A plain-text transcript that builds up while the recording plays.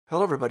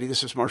Hello, everybody.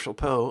 This is Marshall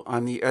Poe.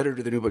 I'm the editor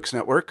of the New Books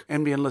Network.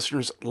 NBN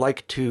listeners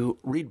like to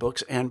read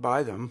books and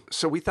buy them.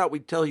 So we thought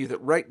we'd tell you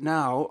that right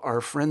now, our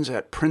friends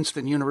at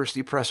Princeton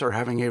University Press are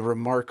having a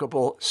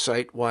remarkable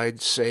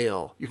site-wide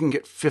sale. You can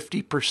get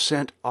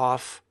 50%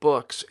 off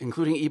books,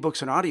 including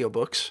ebooks and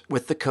audiobooks,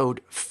 with the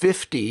code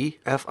 50,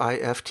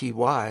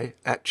 F-I-F-T-Y,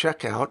 at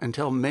checkout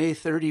until May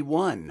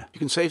 31. You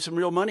can save some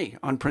real money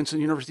on Princeton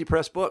University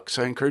Press books.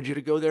 I encourage you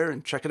to go there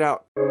and check it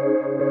out.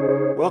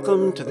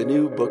 Welcome to the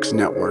New Books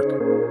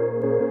Network.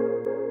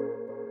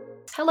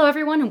 Hello,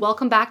 everyone, and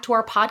welcome back to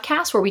our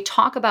podcast where we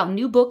talk about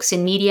new books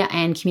in media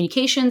and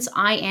communications.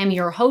 I am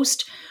your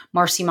host,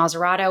 Marcy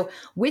Mazzarato.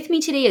 With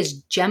me today is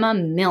Gemma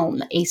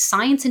Milne, a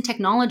science and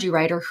technology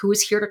writer who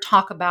is here to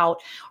talk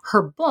about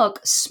her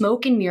book,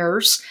 Smoke and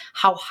Mirrors: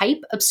 How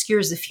Hype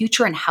Obscures the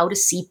Future and How to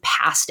See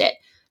Past It.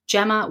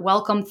 Gemma,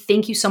 welcome.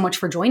 Thank you so much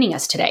for joining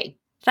us today.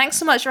 Thanks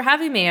so much for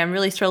having me. I'm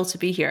really thrilled to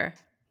be here.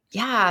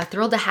 Yeah,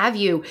 thrilled to have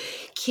you.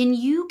 Can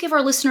you give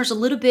our listeners a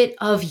little bit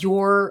of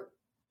your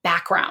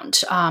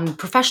background,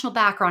 professional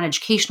background,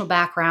 educational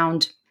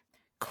background?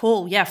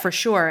 Cool. Yeah, for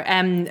sure.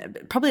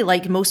 Probably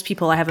like most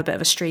people, I have a bit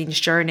of a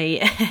strange journey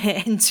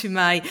into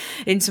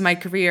my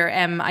career.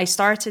 I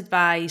started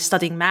by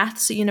studying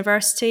maths at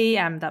university.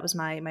 That was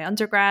my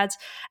undergrad.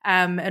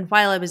 And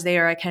while I was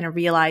there, I kind of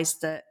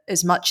realized that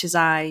as much as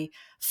I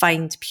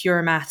find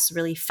pure maths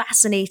really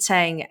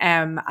fascinating,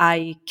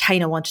 I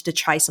kind of wanted to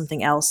try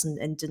something else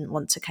and didn't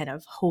want to kind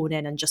of hone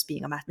in on just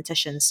being a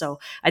mathematician. So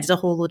I did a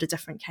whole load of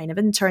different kind of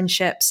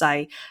internships.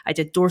 I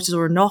did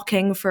door-to-door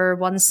knocking for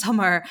one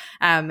summer.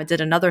 I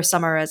did another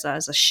summer as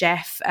a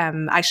chef,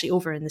 actually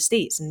over in the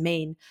States in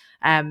Maine,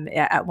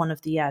 at one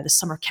of the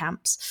summer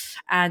camps.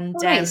 And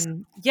nice.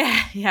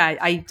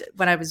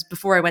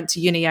 Before I went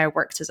to uni, I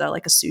worked as a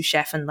sous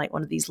chef in like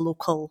one of these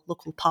local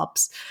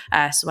pubs.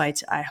 So I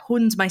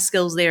honed my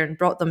skills there and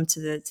brought them to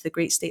the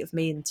great state of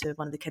Maine to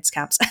one of the kids'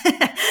 camps.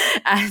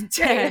 And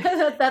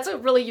that's a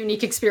really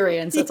unique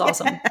experience. That's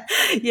awesome.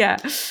 Yeah.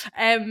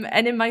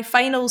 And in my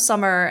final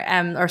summer,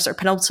 or sort of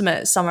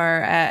penultimate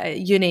summer at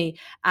uni,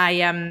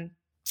 I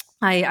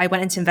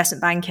went into investment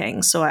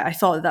banking. So I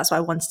thought that that's what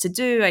I wanted to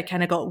do. I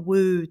kind of got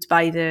wooed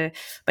by the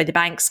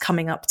banks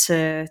coming up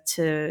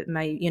to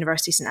my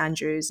university, St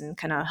Andrews, and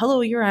kind of,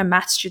 hello, you're a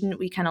math student.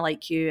 We kind of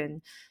like you,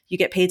 and you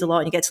get paid a lot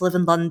and you get to live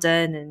in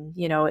London, and,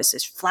 you know,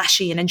 it's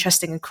flashy and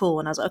interesting and cool.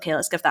 And I was like, okay,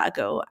 let's give that a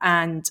go.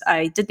 And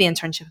I did the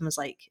internship and was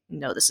like,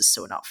 no, this is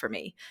so not for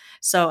me.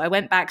 So I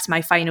went back to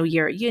my final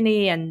year at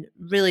uni and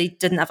really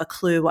didn't have a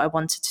clue what I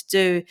wanted to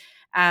do.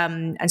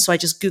 And so I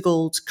just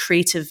Googled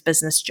creative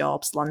business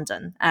jobs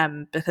London,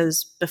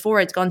 because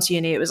before I'd gone to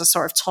uni, it was a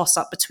sort of toss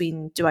up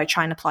between, do I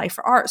try and apply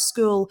for art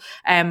school,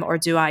 or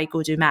do I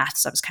go do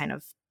maths? I was kind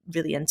of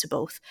really into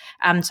both.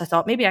 So I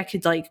thought maybe I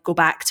could go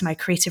back to my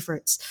creative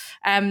roots.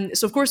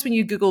 So of course, when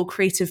you Google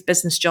creative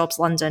business jobs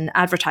London,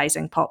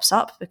 advertising pops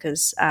up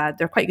because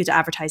they're quite good at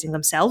advertising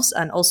themselves.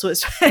 And also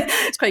it's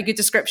quite a good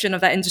description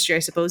of that industry, I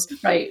suppose.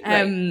 Right.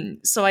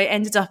 So I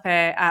ended up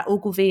at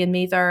Ogilvy and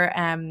Mather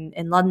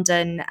in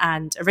London.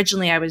 And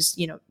originally I was,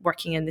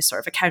 working in this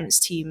sort of accounts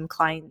team,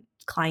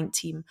 client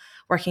team,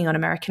 working on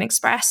American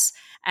Express.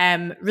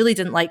 Really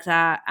didn't like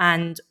that,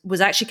 and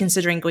was actually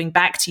considering going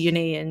back to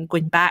uni and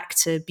going back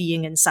to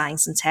being in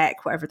science and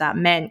tech, whatever that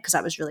meant, because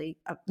that was really,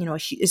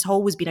 it's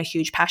always been a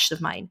huge passion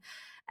of mine.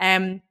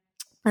 And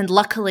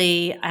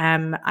luckily,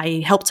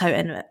 I helped out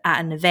at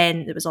an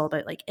event that was all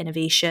about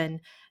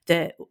innovation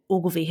that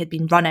Ogilvy had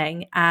been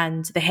running,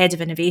 and the head of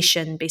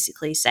innovation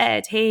basically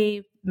said,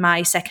 "Hey,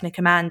 my second in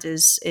command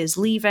is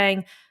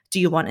leaving.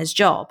 Do you want his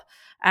job?"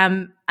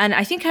 And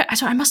I think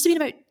I must have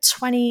been about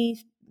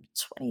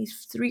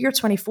 23 or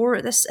 24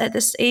 at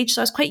this age.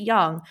 So I was quite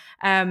young.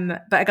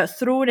 But I got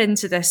thrown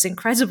into this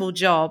incredible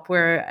job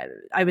where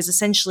I was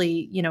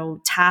essentially,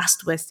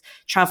 tasked with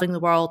traveling the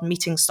world,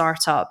 meeting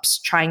startups,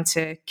 trying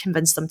to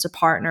convince them to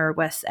partner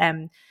with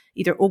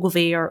either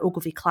Ogilvy or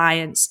Ogilvy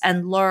clients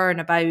and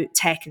learn about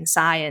tech and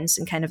science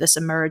and kind of this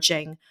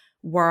emerging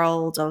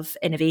world of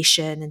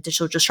innovation and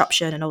digital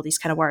disruption and all these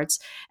kind of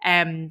words.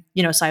 So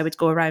I would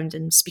go around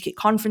and speak at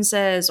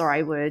conferences, or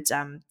I would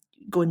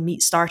go and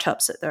meet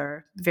startups at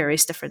their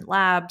various different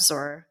labs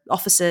or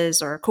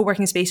offices or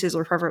co-working spaces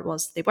or wherever it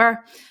was they were,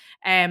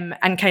 and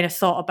kind of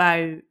thought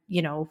about,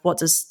 what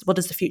does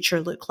the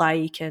future look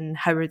like, and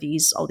how are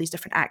all these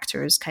different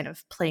actors kind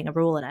of playing a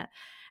role in it.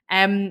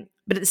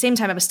 But at the same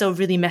time, I was still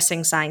really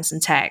missing science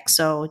and tech.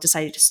 So I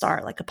decided to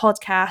start a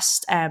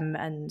podcast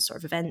and sort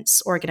of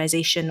events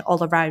organization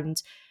all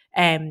around.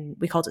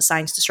 We called it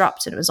Science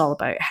Disrupt, and it was all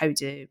about how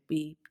do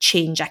we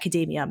change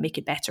academia and make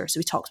it better. So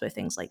we talked about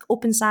things like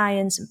open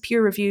science and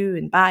peer review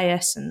and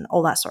bias and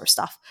all that sort of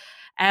stuff.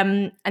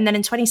 And then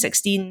in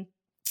 2016,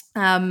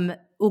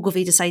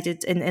 Ogilvy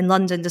in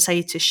London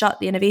decided to shut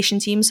the innovation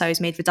team. So I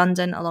was made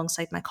redundant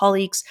alongside my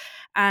colleagues.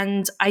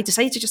 And I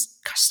decided to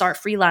just start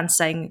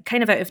freelancing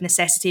kind of out of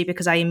necessity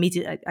because I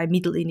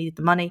immediately needed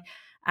the money,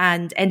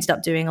 and ended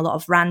up doing a lot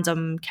of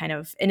random kind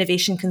of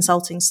innovation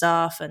consulting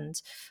stuff,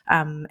 and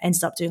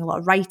ended up doing a lot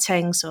of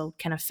writing. So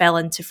kind of fell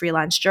into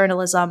freelance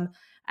journalism.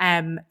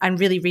 and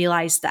really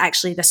realized that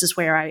actually this is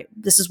what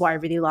I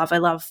really love. I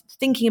love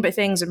thinking about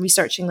things and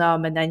researching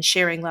them and then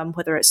sharing them,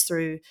 whether it's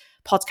through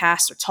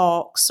podcasts or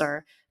talks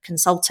or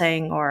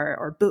consulting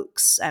or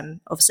books.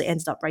 Obviously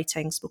ended up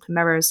writing Smoke and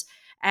Mirrors.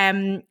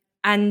 But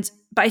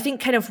I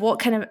think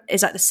what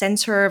is at the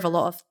center of a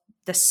lot of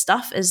this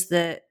stuff is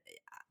the,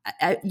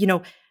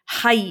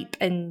 hype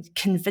and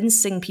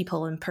convincing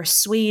people and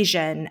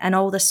persuasion and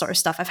all this sort of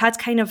stuff. I've had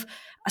kind of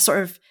a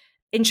sort of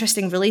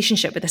interesting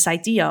relationship with this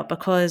idea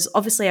because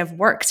obviously I've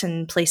worked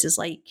in places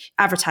like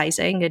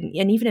advertising and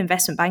even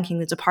investment banking.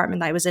 The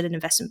department that I was in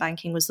investment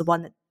banking was the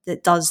one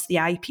that does the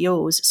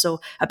IPOs.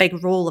 So a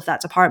big role of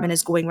that department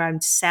is going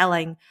around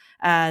selling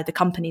the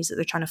companies that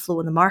they're trying to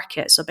flow in the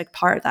market. So a big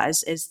part of that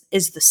is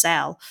the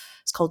sell.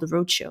 It's called the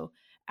roadshow.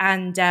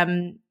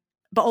 And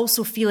but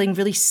also feeling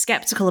really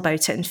skeptical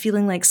about it and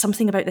feeling like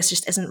something about this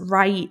just isn't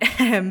right.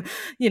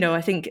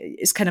 I think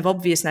it's kind of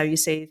obvious now. You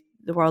say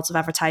the worlds of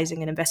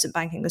advertising and investment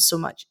banking, there's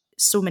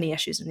so many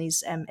issues in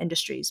these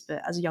industries.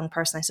 But as a young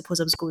person, I suppose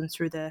I was going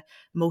through the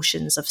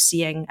motions of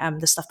seeing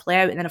the stuff play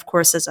out. And then, of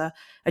course, as a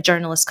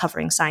journalist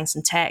covering science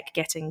and tech,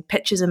 getting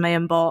pitches in my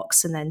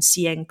inbox and then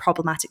seeing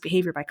problematic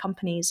behavior by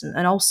companies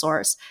and all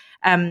sorts,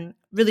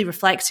 really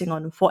reflecting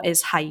on what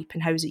is hype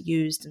and how is it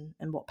used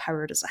and what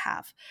power does it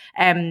have.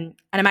 And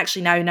I'm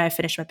actually now I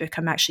finished my book,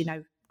 I'm actually now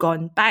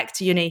gone back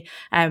to uni.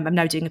 I'm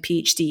now doing a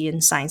PhD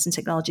in science and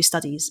technology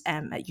studies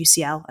at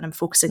UCL, and I'm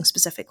focusing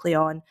specifically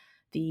on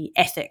the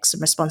ethics and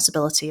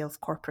responsibility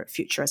of corporate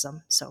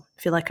futurism. So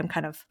I feel like I'm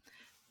kind of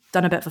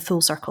done a bit of a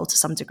full circle to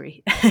some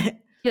degree.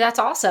 Yeah, that's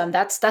awesome.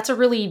 That's a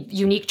really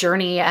unique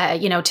journey,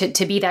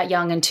 to be that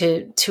young and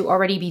to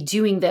already be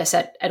doing this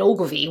at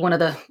Ogilvy, one of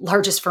the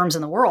largest firms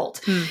in the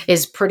world,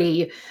 is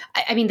pretty.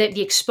 I mean,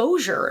 the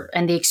exposure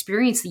and the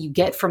experience that you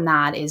get from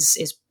that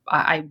is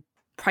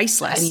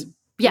priceless. I mean,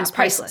 yeah,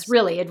 priceless.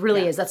 Really, it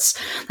really is.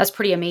 That's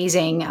pretty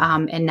amazing.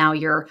 And now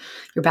you're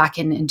back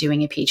in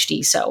doing a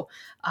PhD. So.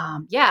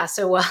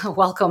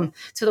 Welcome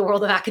to the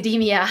world of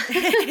academia.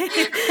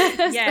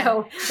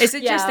 So, it's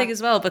interesting as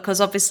well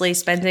because obviously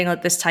spending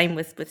this time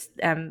with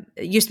it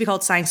used to be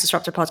called Science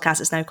Disruptor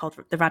Podcast. It's now called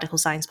the Radical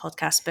Science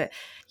Podcast. But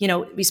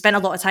we spent a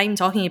lot of time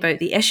talking about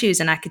the issues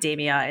in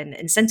academia and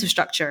incentive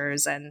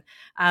structures and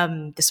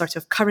the sort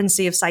of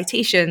currency of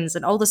citations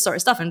and all this sort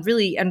of stuff, and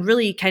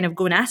really kind of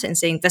going at it and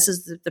saying this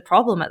is the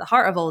problem at the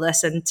heart of all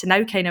this. And to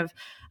now kind of,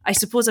 I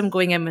suppose I'm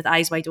going in with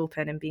eyes wide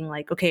open and being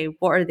like, okay,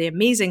 what are the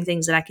amazing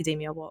things in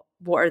academia? What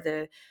are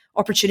the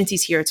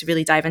opportunities here to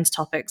really dive into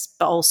topics?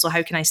 But also,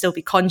 how can I still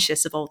be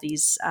conscious of all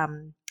these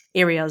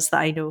areas that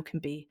I know can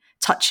be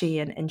touchy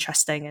and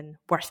interesting and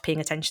worth paying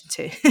attention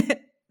to?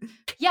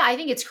 Yeah, I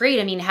think it's great.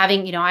 I mean,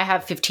 having, I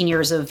have 15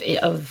 years of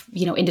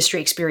industry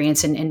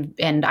experience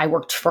and I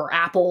worked for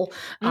Apple.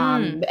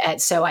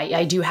 So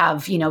I do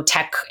have,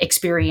 tech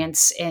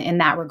experience in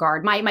that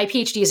regard. My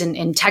PhD is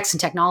in text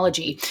and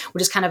technology,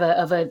 which is kind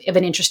of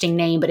an interesting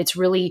name, but it's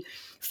really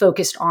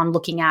focused on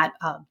looking at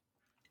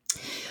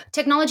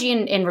technology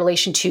in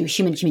relation to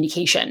human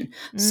communication.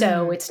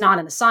 So it's not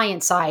in the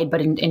science side, but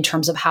in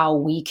terms of how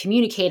we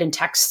communicate, and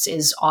text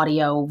is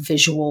audio,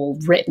 visual,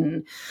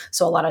 written.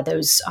 So a lot of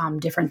those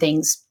different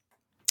things.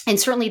 And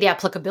certainly the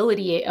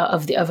applicability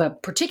of a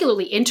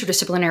particularly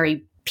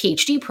interdisciplinary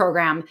PhD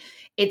program,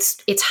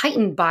 it's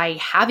heightened by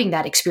having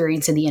that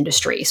experience in the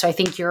industry. So I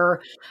think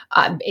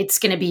it's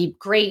going to be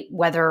great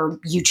whether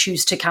you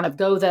choose to kind of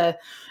go the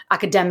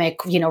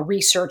academic,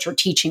 research or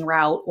teaching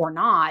route or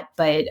not.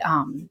 But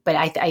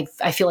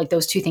I feel like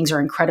those two things are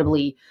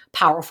incredibly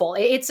powerful.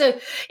 It's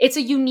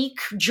a unique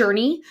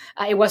journey.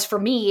 It was for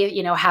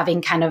me,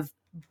 having kind of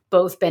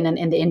both been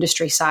in the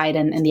industry side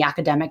and the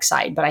academic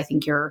side. But I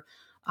think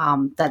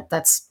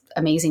that's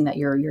amazing that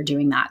you're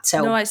doing that.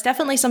 So no, it's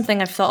definitely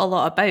something I've thought a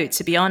lot about,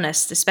 to be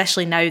honest,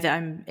 especially now that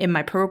I'm in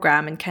my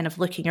program and kind of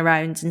looking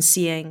around and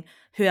seeing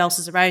who else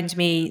is around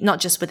me, not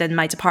just within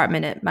my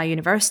department at my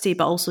university,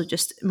 but also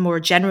just more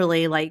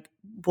generally, like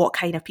what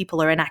kind of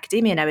people are in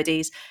academia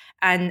nowadays.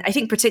 And I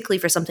think particularly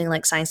for something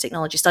like science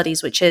technology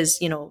studies, which is,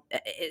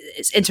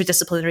 it's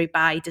interdisciplinary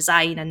by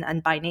design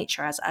and by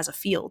nature as a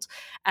field.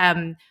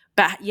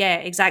 But yeah,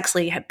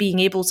 exactly. Being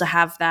able to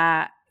have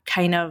that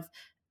kind of,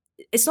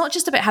 it's not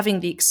just about having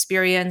the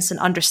experience and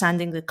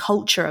understanding the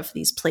culture of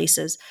these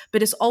places,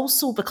 but it's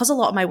also, because a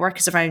lot of my work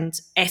is around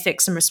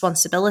ethics and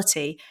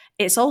responsibility,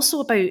 it's also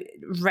about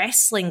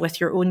wrestling with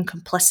your own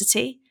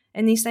complicity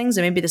in these things.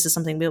 And maybe this is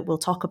something we'll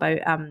talk about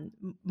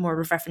more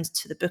with reference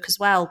to the book as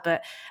well.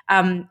 But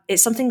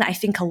it's something that I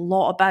think a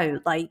lot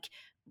about, like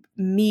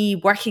me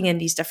working in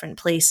these different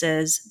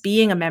places,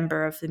 being a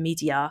member of the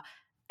media,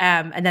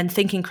 and then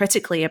thinking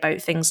critically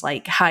about things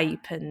like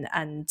hype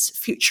and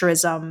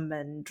futurism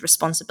and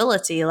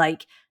responsibility.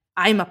 Like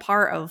I'm a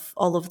part of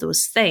all of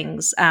those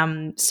things.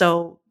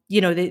 So,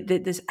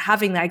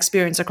 having that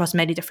experience across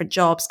many different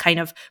jobs kind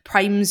of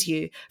primes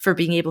you for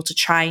being able to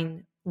try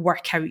and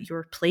work out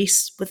your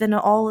place within it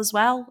all as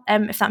well,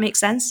 if that makes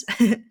sense.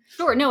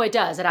 Sure. No, it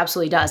does. It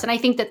absolutely does. And I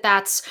think that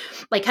that's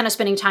like kind of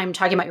spending time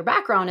talking about your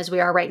background as we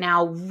are right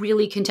now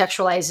really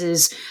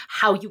contextualizes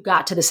how you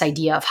got to this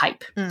idea of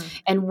hype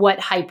and what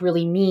hype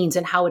really means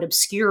and how it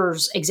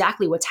obscures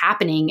exactly what's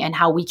happening and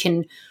how we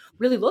can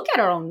really look at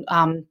our own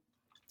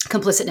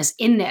complicitness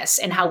in this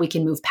and how we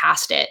can move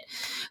past it.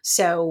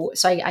 So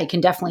I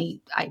can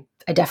definitely, I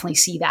definitely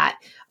see that.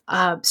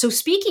 So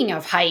speaking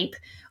of hype,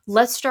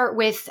 let's start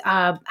with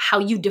how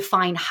you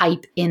define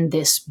hype in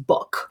this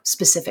book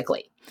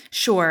specifically.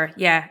 Sure.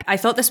 Yeah. I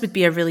thought this would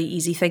be a really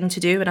easy thing to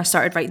do when I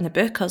started writing the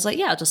book. I was like,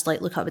 yeah, I'll just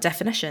like look up a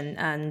definition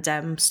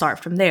and start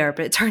from there.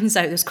 But it turns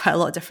out there's quite a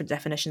lot of different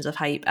definitions of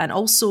hype. And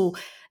also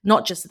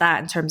not just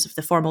that in terms of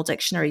the formal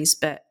dictionaries,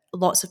 but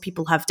lots of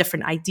people have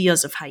different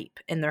ideas of hype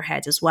in their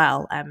head as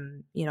well. I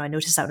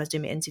noticed that when I was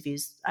doing my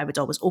interviews, I would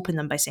always open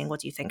them by saying, what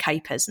do you think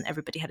hype is? And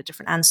everybody had a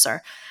different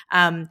answer.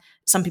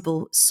 Some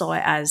people saw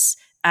it as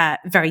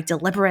very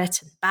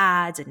deliberate and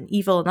bad and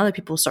evil, and other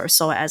people sort of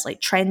saw it as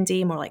like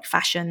trendy, more like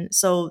fashion.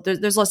 So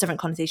there's lots of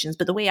different connotations.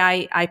 But the way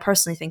I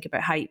personally think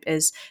about hype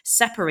is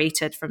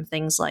separated from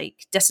things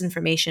like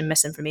disinformation,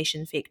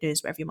 misinformation, fake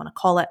news, whatever you want to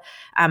call it.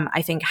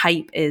 I think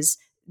hype is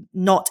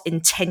not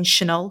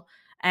intentional,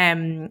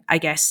 I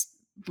guess,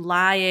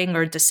 lying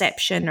or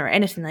deception or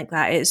anything like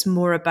that. It's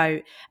more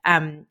about,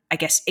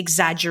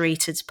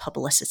 exaggerated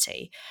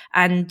publicity.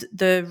 And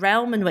the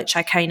realm in which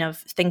I kind of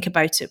think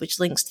about it, which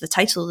links to the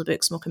title of the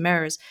book, Smoke and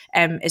Mirrors,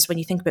 is when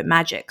you think about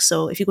magic.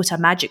 So if you go to a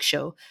magic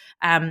show,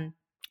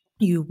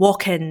 you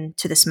walk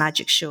into this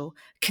magic show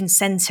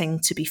consenting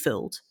to be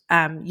fooled.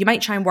 You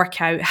might try and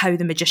work out how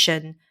the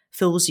magician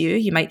fools you.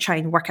 You might try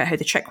and work out how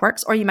the trick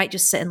works, or you might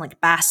just sit and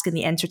like bask in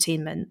the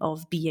entertainment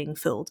of being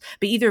fooled.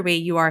 But either way,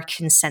 you are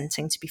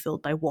consenting to be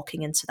fooled by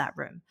walking into that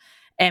room.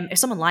 If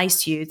someone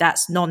lies to you,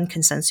 that's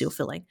non-consensual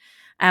fooling.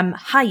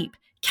 Hype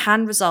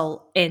can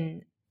result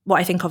in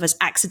what I think of as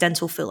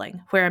accidental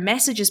fooling, where a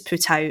message is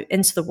put out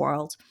into the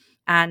world,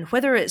 and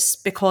whether it's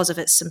because of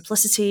its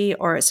simplicity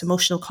or its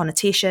emotional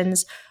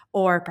connotations,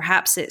 or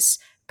perhaps it's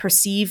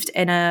perceived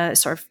in a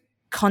sort of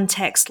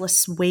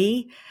contextless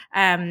way,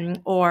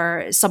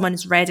 or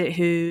someone's read it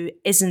who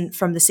isn't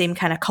from the same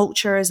kind of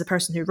culture as the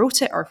person who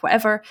wrote it or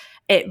whatever,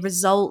 it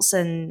results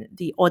in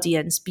the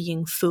audience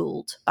being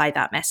fooled by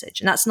that message.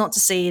 And that's not to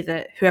say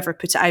that whoever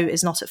put it out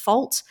is not at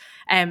fault.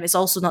 It's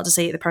also not to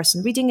say that the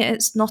person reading it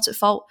is not at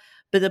fault.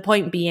 But the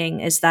point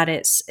being is that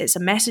it's a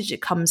message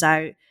that comes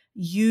out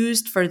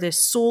used for the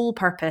sole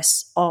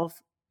purpose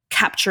of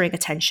capturing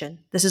attention.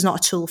 This is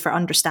not a tool for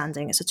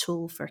understanding. It's a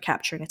tool for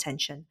capturing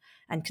attention,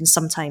 and can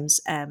sometimes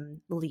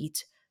lead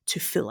to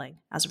fooling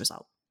as a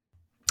result.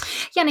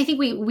 Yeah, and I think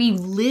we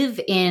live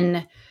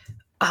in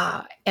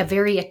a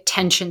very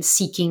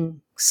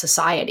attention-seeking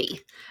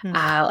society.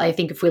 I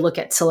think if we look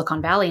at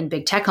Silicon Valley and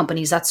big tech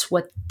companies, that's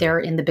what they're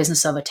in the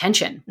business of,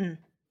 attention.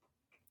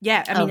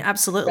 Yeah, I mean,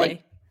 absolutely.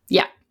 Right?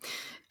 Yeah.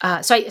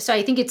 So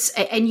I think it's,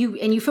 and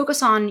you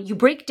focus on, you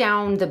break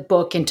down the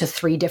book into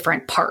 3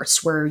 different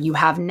parts where you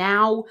have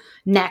now,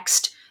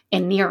 next,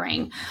 and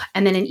nearing.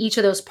 And then in each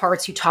of those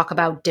parts, you talk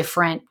about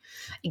different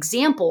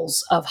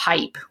examples of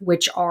hype,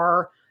 which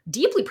are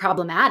deeply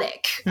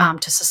problematic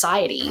to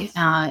society.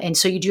 And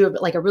so you do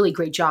like a really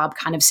great job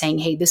kind of saying,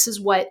 hey, this is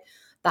what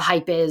the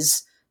hype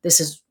is. This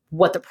is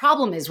what the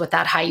problem is with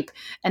that hype.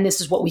 And this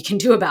is what we can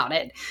do about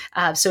it.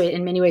 So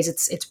in many ways,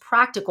 it's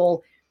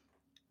practical.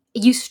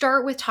 You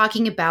start with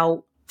talking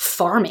about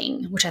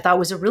farming, which I thought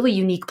was a really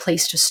unique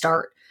place to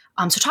start.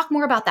 So talk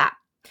more about that.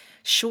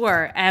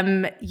 Sure.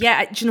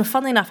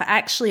 Funnily enough, I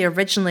actually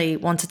originally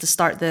wanted to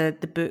start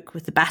the book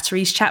with the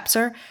batteries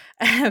chapter,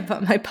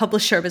 but my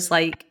publisher was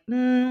like,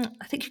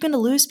 I think you're going to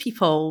lose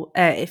people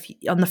if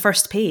on the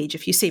first page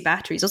if you say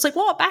batteries. I was like,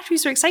 what?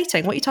 Batteries are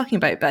exciting. What are you talking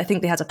about? But I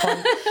think they had a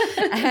point.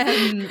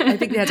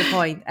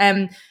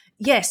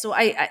 So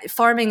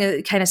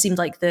farming kind of seemed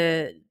like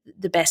the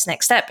best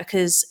next step,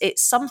 because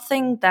it's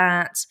something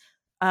that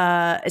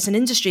it's an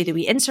industry that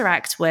we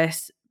interact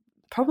with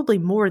probably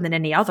more than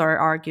any other,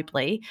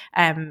 arguably.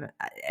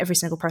 Every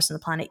single person on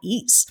the planet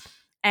eats.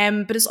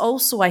 But it's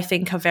also, I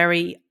think, a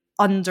very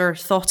under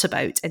thought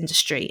about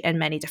industry in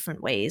many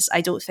different ways.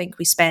 I don't think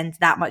we spend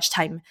that much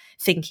time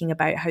thinking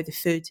about how the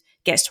food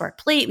gets to our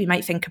plate. We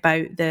might think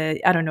about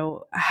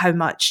how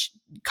much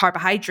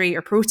carbohydrate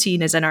or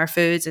protein is in our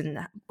food and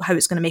how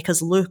it's going to make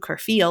us look or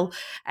feel,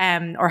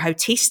 or how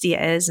tasty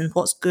it is and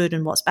what's good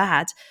and what's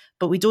bad.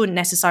 But we don't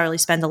necessarily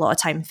spend a lot of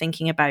time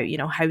thinking about,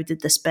 how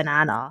did this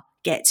banana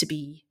get to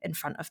be in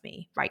front of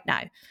me right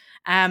now?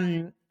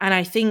 And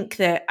I think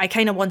that I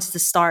kind of wanted to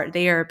start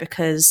there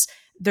because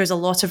there's a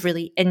lot of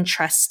really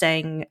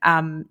interesting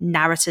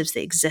narratives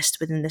that exist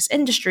within this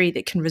industry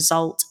that can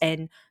result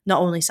in not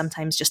only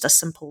sometimes just a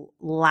simple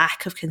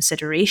lack of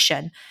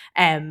consideration,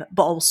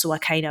 but also a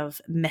kind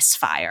of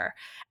misfire.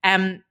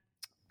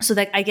 So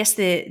that I guess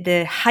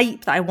the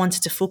hype that I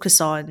wanted to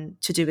focus on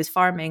to do with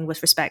farming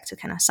with respect to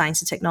kind of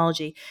science and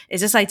technology is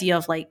this idea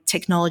of like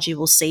technology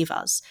will save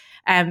us.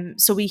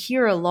 So we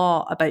hear a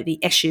lot about the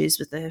issues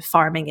with the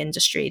farming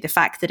industry, the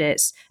fact that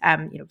it's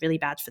really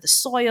bad for the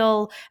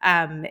soil,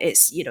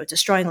 it's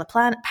destroying the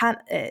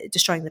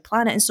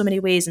planet in so many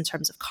ways in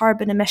terms of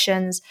carbon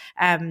emissions.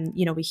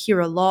 We hear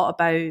a lot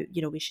about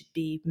we should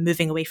be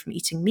moving away from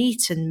eating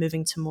meat and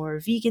moving to more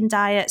vegan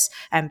diets,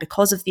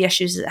 because of the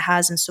issues that it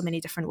has in so many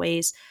different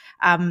ways.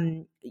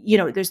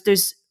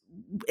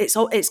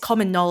 It's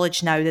common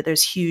knowledge now that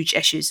there's huge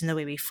issues in the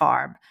way we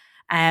farm,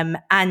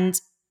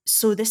 and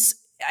so this.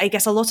 I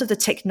guess a lot of the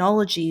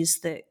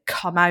technologies that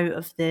come out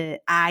of the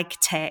ag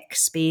tech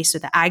space or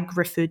the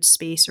agri-food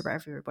space or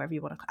whatever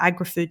you want to call it,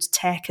 agri-food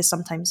tech is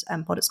sometimes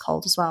what it's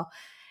called as well,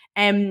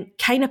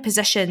 kind of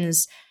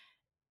positions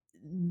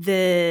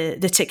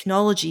the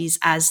technologies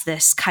as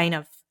this kind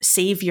of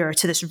savior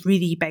to this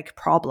really big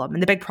problem.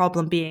 And the big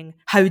problem being,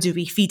 how do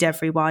we feed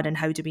everyone and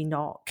how do we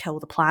not kill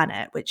the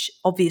planet, which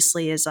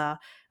obviously is a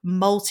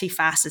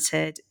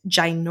multifaceted,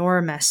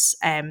 ginormous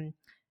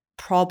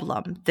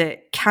problem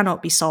that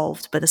cannot be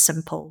solved with a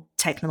simple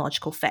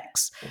technological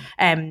fix.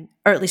 Or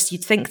at least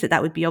you'd think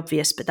that would be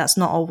obvious, but that's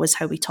not always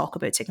how we talk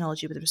about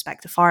technology with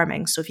respect to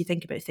farming. So if you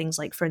think about things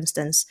like, for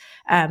instance,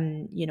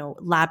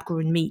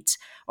 lab-grown meat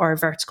or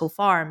vertical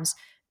farms,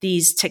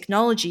 these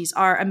technologies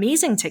are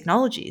amazing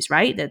technologies,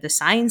 right? The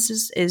science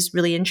is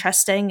really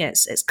interesting.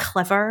 It's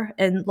clever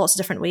in lots of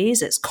different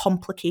ways. It's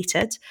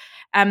complicated,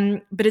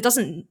 but it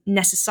doesn't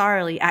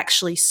necessarily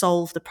actually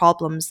solve the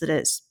problems that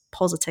it's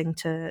positing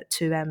to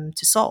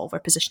solve or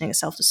positioning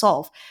itself to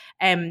solve.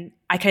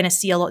 I kind of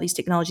see a lot of these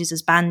technologies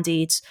as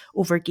band-aids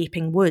over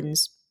gaping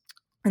wounds.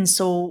 And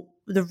so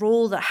the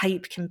role that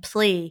hype can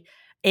play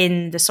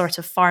in the sort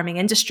of farming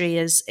industry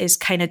is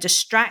kind of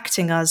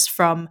distracting us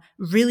from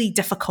really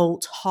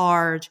difficult,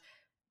 hard,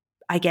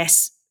 I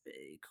guess,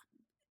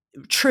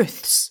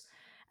 truths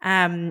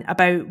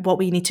about what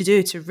we need to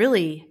do to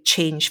really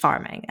change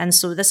farming. And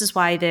so this is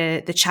why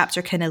the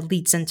chapter kind of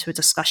leads into a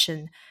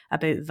discussion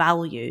about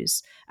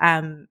values.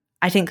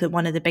 I think that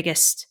one of the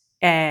biggest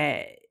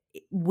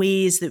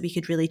ways that we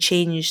could really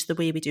change the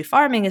way we do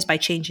farming is by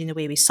changing the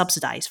way we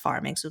subsidize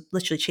farming. So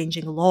literally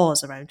changing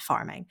laws around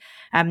farming,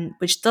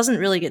 which doesn't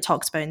really get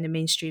talked about in the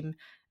mainstream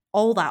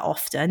all that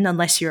often,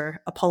 unless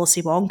you're a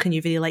policy wonk and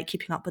you really like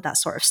keeping up with that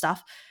sort of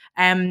stuff.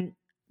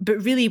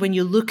 But really, when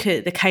you look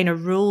at the kind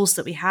of rules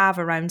that we have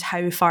around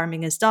how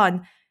farming is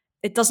done,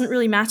 it doesn't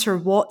really matter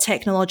what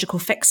technological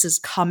fixes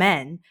come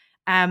in.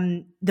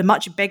 The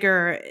much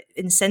bigger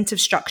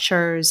incentive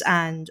structures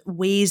and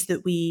ways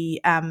that we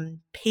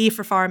pay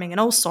for farming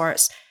and all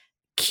sorts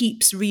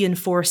keeps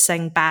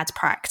reinforcing bad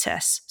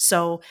practice.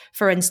 So,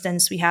 for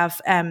instance, we have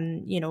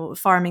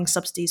farming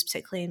subsidies,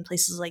 particularly in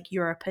places like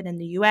Europe and in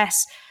the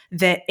US,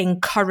 that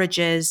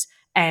encourages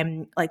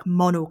like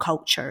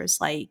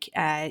monocultures, like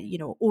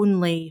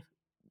only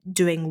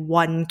doing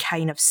one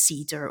kind of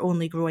seed or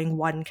only growing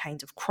one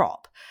kind of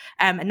crop.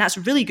 And that's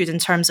really good in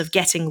terms of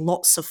getting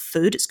lots of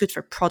food. It's good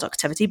for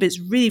productivity, but it's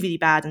really, really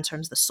bad in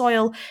terms of the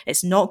soil.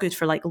 It's not good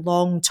for like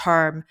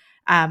long-term,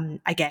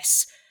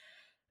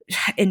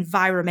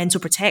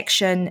 environmental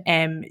protection.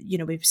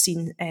 We've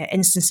seen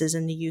instances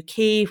in the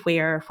UK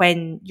where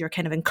when you're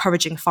kind of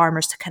encouraging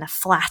farmers to kind of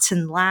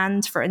flatten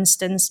land, for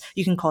instance,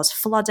 you can cause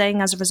flooding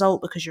as a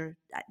result because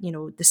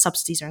the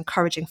subsidies are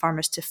encouraging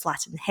farmers to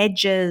flatten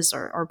hedges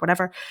or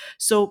whatever.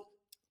 So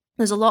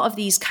there's a lot of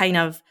these kind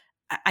of,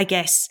 I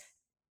guess,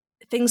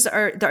 things that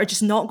are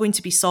just not going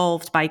to be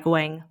solved by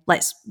going,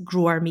 let's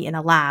grow our meat in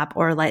a lab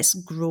or let's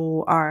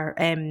grow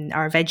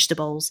our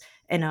vegetables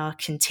in a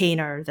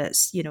container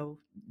that's,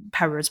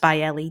 powered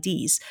by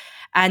LEDs.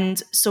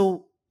 And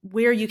so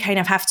where you kind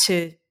of have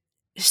to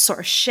sort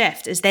of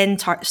shift is then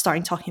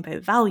starting talking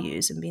about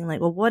values and being like,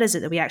 well, what is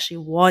it that we actually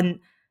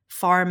want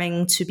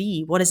farming to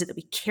be? What is it that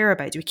we care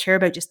about? Do we care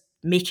about just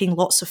making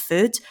lots of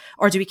food,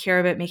 or do we care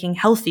about making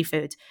healthy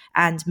food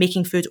and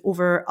making food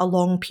over a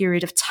long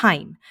period of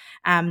time,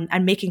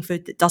 and making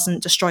food that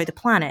doesn't destroy the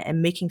planet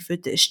and making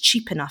food that is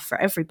cheap enough for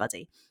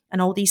everybody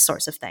and all these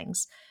sorts of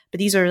things? But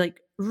these are like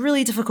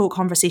really difficult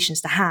conversations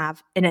to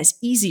have, and it's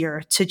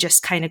easier to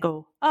just kind of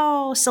go,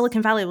 oh,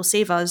 Silicon Valley will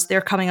save us. They're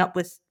coming up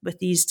with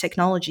these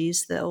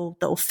technologies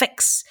that'll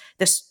fix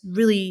this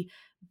really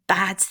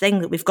bad thing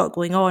that we've got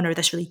going on, or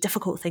this really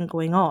difficult thing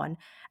going on,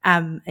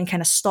 and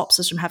kind of stops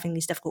us from having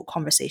these difficult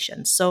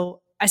conversations. So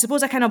I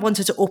suppose I kind of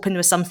wanted to open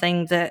with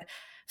something that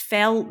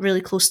felt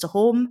really close to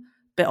home,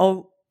 but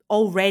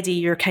already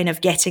you're kind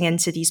of getting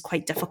into these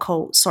quite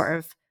difficult sort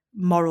of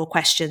moral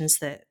questions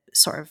that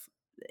sort of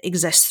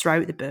exist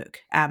throughout the book,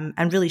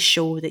 and really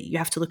show that you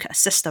have to look at a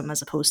system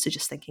as opposed to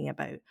just thinking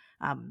about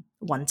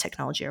one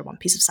technology or one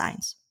piece of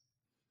science.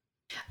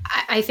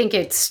 I think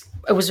it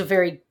was a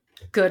very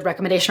good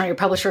recommendation on your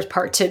publisher's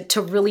part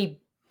to really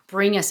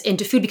bring us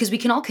into food, because we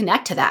can all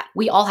connect to that.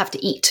 We all have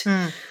to eat.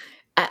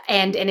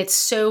 And it's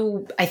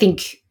so, I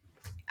think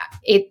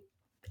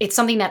it's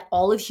something that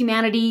all of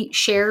humanity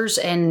shares.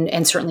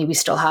 And certainly we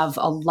still have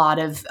a lot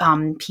of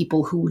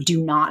people who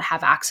do not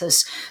have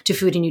access to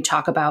food. And you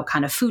talk about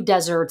kind of food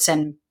deserts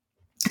and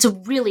it's a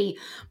really,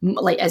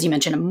 like, as you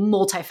mentioned, a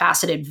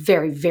multifaceted,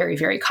 very, very,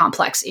 very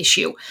complex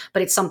issue.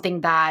 But it's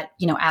something that,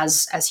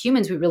 as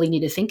humans, we really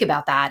need to think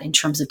about that in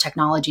terms of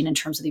technology and in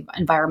terms of the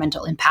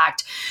environmental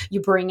impact.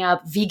 You bring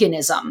up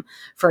veganism,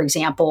 for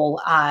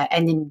example,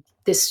 and then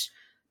this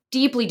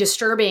deeply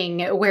disturbing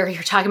where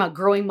you're talking about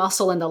growing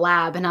muscle in the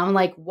lab. And I'm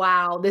like,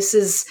 wow, this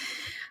is...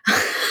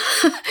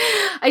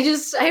 I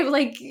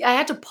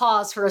had to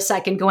pause for a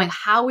second going,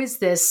 how is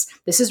this?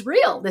 This is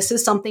real. This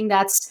is something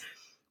that's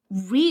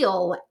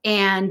real,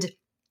 and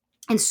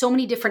so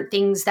many different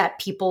things that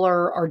people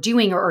are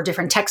doing, or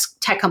different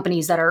tech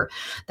companies that are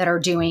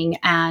doing,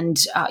 and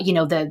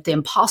the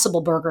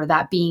Impossible Burger,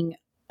 that being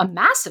a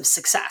massive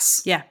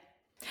success. Yeah,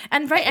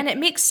 and it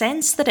makes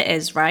sense that it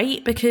is,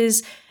 right?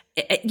 Because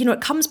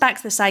it comes back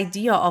to this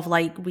idea of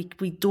like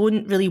we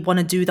don't really want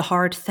to do the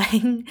hard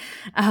thing.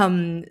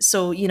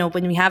 So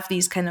when we have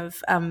these kind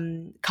of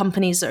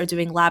companies that are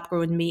doing lab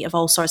grown meat of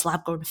all sorts,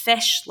 lab grown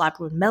fish, lab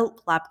grown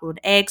milk, lab grown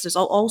eggs, there's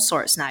all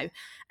sorts now.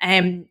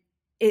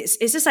 It's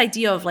this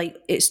idea of like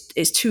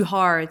it's too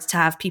hard to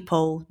have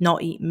people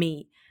not eat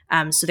meat.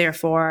 So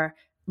therefore,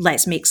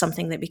 let's make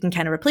something that we can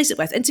kind of replace it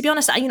with. And to be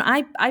honest,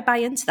 I buy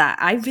into that.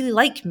 I really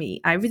like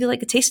meat. I really like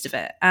the taste of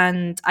it,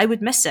 and I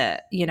would miss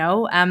it.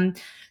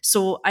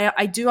 So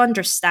I do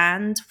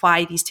understand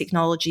why these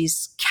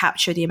technologies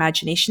capture the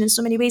imagination in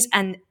so many ways.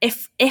 And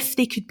if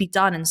they could be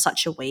done in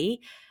such a way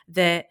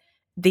that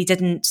they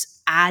didn't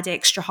add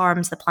extra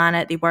harm to the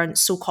planet, they weren't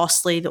so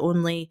costly that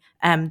only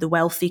the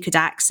wealthy could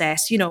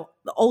access,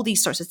 all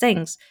these sorts of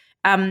things,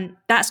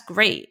 that's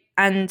great.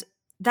 And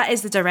that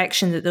is the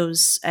direction that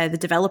those the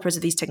developers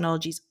of these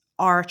technologies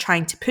are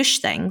trying to push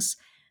things.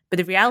 But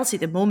the reality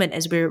at the moment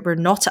is we're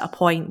not at a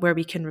point where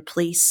we can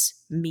replace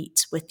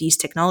meat with these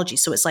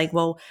technologies. So it's like,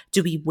 well,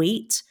 do we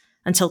wait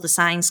until the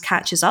science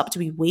catches up? Do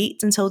we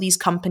wait until these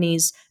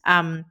companies,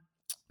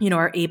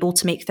 are able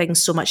to make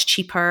things so much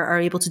cheaper, are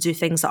able to do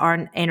things that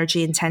aren't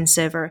energy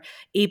intensive, or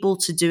able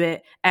to do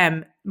it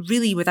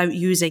really without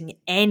using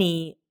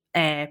any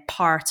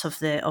part of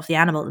the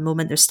animal? At the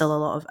moment, there's still a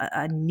lot of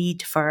a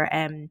need for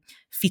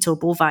fetal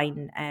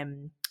bovine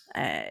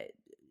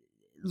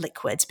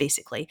liquids,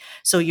 basically.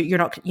 So you're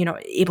not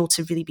able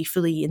to really be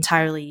fully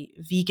entirely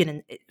vegan,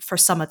 and for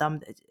some of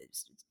them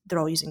they're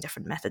all using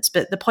different methods,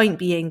 but the point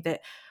being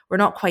that we're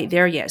not quite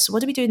there yet. So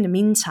what do we do in the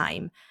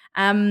meantime?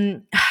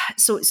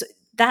 So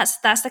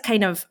that's the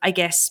kind of, I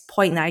guess,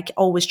 point that I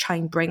always try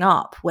and bring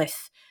up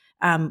with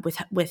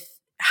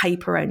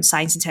hype around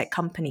science and tech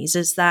companies,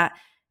 is that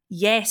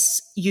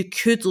yes, you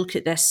could look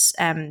at this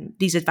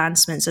these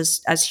advancements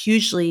as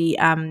hugely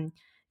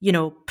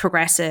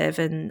progressive,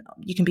 and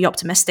you can be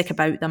optimistic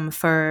about them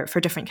for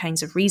different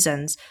kinds of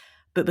reasons.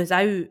 But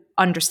without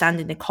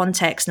understanding the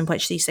context in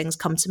which these things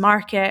come to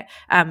market,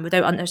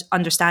 without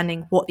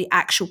understanding what the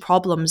actual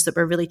problems that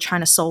we're really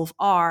trying to solve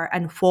are,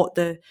 and what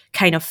the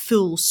kind of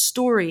full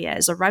story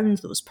is around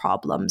those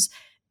problems,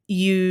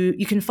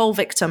 you can fall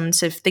victim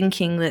to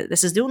thinking that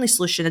this is the only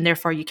solution, and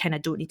therefore you kind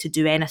of don't need to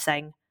do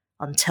anything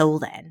until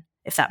then,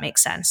 if that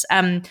makes sense.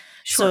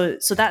 Sure.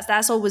 So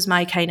that's always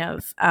my kind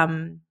of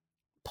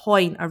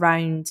point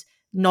around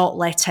not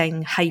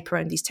letting hype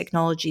around these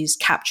technologies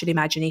capture the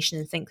imagination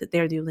and think that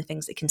they're the only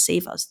things that can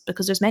save us,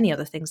 because there's many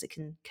other things that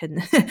can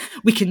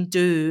we can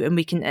do, and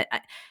we can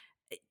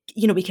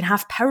we can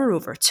have power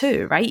over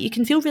too, right? You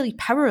can feel really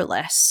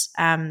powerless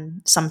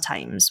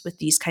sometimes with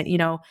these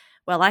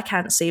well, I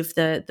can't save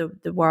the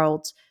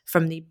world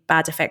from the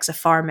bad effects of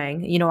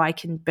farming. I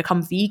can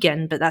become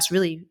vegan, but that's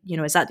really,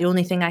 is that the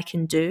only thing I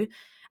can do?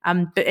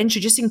 But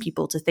introducing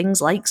people to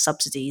things like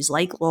subsidies,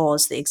 like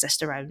laws that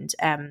exist around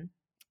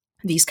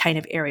these kind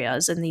of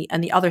areas, and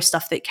the other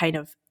stuff that kind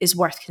of is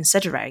worth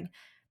considering,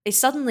 is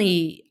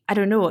suddenly, I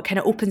don't know, it kind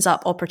of opens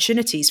up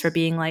opportunities for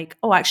being like,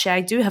 oh, actually,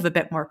 I do have a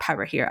bit more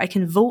power here. I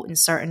can vote in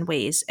certain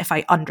ways if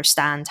I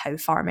understand how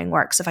farming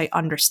works, if I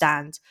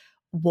understand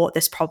what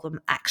this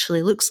problem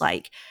actually looks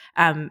like,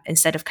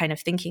 instead of kind of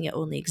thinking it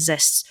only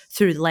exists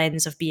through the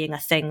lens of being a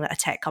thing that a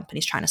tech company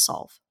is trying to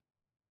solve.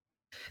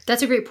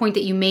 That's a great point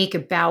that you make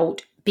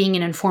about being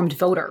an informed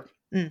voter.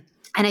 And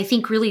I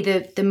think really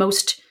the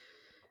most,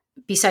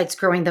 besides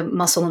growing the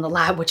muscle in the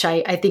lab, which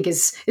I think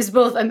is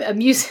both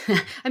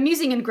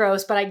amusing and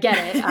gross, but I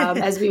get it,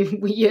 as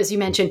you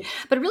mentioned.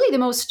 But really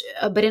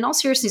but in all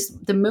seriousness,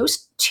 the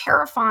most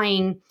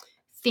terrifying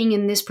thing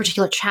in this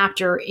particular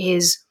chapter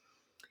is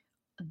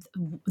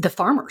the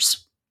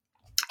farmers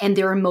and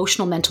their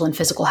emotional, mental, and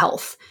physical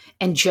health.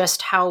 And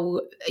just how,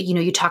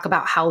 you talk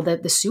about how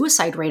the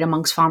suicide rate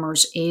amongst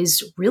farmers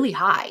is really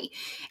high.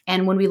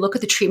 And when we look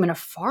at the treatment of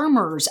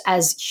farmers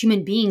as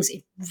human beings,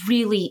 it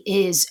really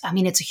is,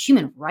 it's a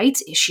human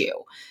rights issue.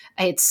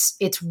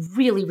 It's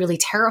really, really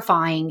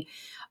terrifying.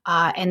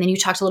 And then you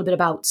talked a little bit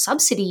about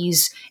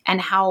subsidies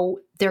and how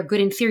they're good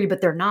in theory,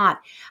 but they're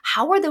not.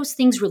 How are those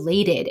things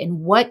related?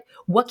 And what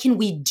can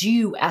we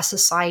do as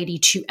society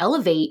to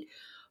elevate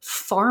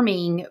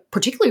farming,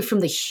 particularly from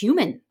the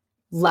human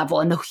level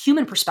and the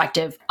human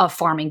perspective of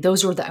farming,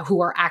 those who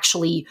are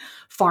actually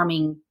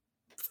farming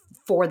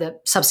for the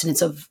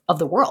subsistence of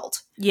the world.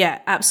 Yeah,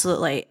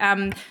 absolutely.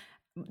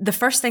 The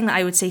first thing that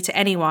I would say to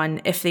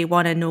anyone, if they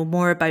want to know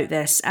more about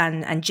this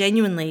and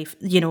genuinely,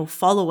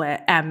 follow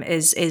it,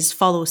 is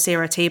follow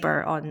Sarah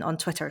Tabor on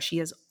Twitter. She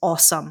is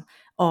awesome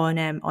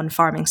on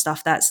farming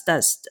stuff. That's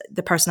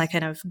the person I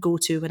kind of go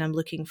to when I'm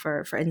looking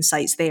for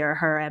insights there.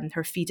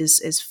 Her feed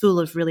is full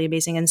of really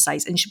amazing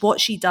insights. And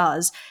what she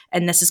does,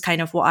 and this is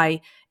kind of what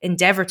I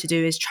endeavor to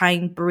do, is try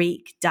and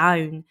break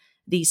down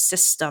these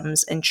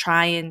systems and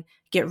try and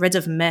get rid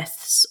of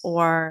myths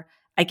or,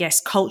 I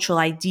guess, cultural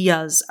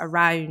ideas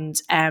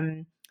around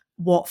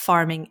what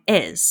farming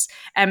is.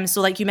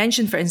 So like you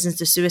mentioned, for instance,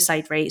 the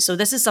suicide rate. So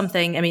this is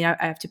something, I mean, I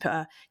have to put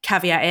a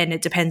caveat in.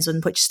 It depends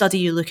on which study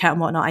you look at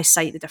and whatnot. I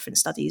cite the different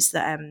studies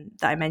that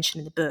I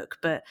mentioned in the book,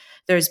 but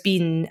there's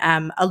been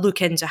a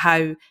look into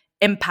how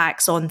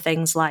impacts on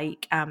things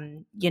like,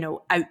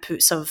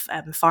 outputs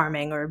of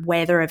farming or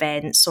weather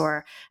events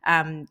or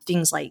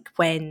things like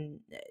when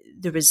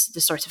there was the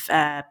sort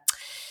of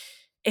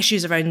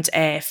issues around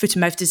foot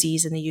and mouth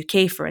disease in the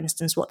UK, for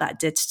instance, what that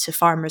did to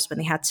farmers when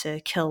they had to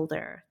kill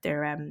their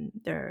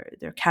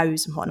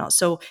cows and whatnot.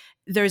 So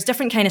there's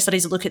different kind of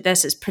studies that look at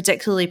this. It's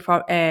particularly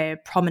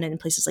prominent in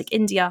places like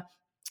India.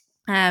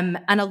 And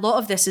a lot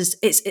of this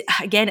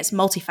it's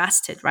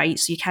multifaceted, right?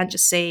 So you can't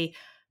just say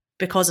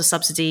because of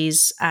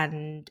subsidies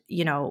and,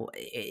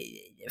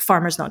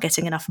 farmers not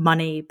getting enough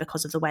money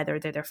because of the weather,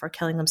 they're therefore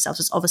killing themselves.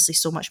 There's obviously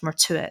so much more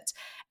to it.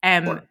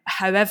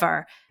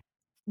 However,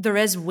 there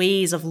is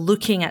ways of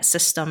looking at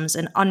systems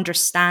and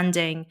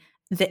understanding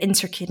the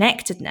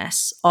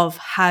interconnectedness of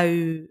how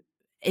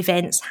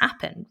events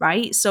happen,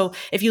 right? So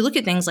if you look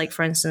at things like,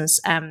 for instance,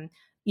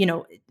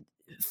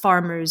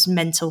 farmers'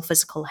 mental,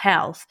 physical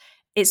health,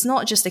 it's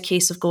not just a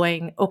case of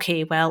going,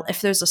 okay, well,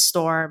 if there's a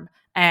storm,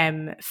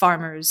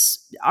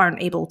 farmers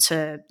aren't able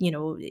to,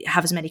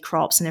 have as many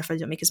crops and therefore they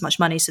don't make as much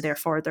money. So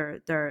therefore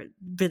they're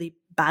really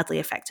badly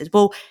affected.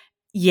 Well,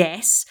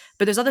 yes,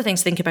 but there's other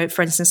things to think about,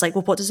 for instance, like,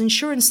 well, what does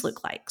insurance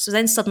look like? So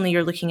then suddenly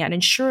you're looking at an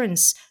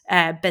insurance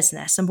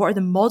business and what are the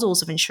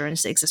models of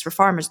insurance that exist for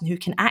farmers and who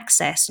can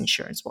access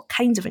insurance, what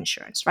kinds of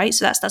insurance, right?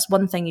 So that's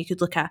one thing you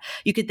could look at.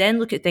 You could then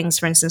look at things,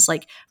 for instance,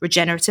 like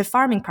regenerative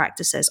farming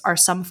practices. Are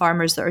some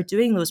farmers that are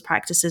doing those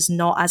practices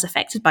not as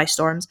affected by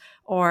storms,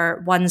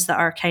 or ones that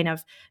are kind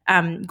of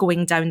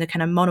going down the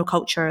kind of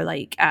monoculture,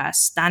 like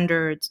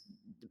standard,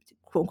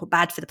 quote unquote,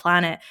 bad for the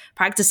planet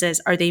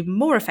practices, are they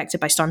more affected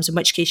by storms? In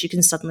which case you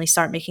can suddenly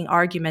start making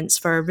arguments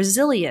for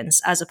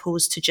resilience as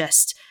opposed to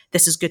just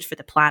this is good for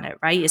the planet,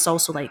 right? It's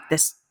also like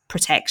this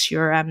protects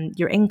your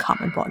income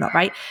and whatnot,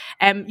 right?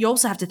 You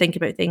also have to think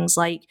about things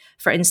like,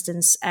 for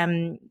instance,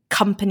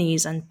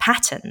 companies and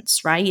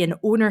patents, right? And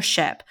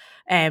ownership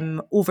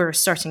over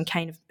certain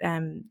kind of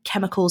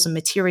chemicals and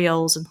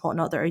materials and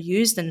whatnot that are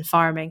used in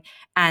farming,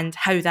 and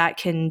how that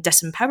can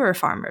disempower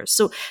farmers.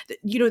 So,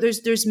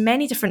 there's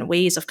many different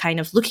ways of kind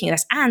of looking at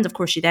this. And of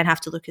course, you then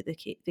have to look at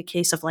the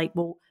case of like,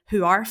 well,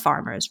 who are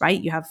farmers,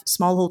 right? You have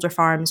smallholder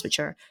farms, which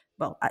are,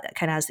 well,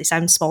 kind of as they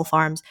sound, small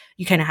farms.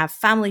 You kind of have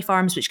family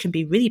farms, which can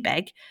be really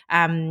big,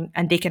 and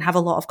they can have a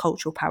lot of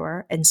cultural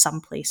power in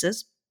some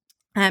places.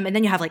 And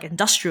then you have like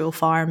industrial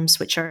farms,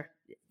 which are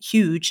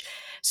huge.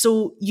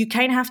 So you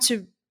kind of have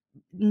to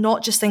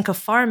not just think of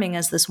farming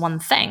as this one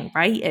thing,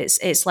 right?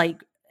 It's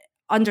like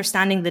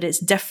understanding that it's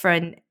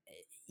different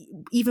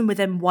even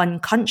within one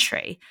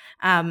country,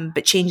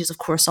 but changes, of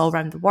course, all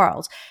around the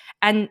world.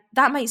 And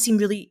that might seem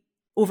really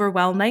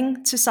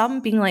overwhelming to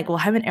some, being like, well,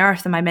 how on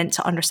earth am I meant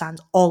to understand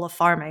all of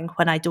farming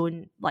when I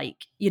don't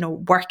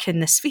work in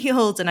this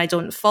field and I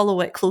don't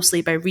follow it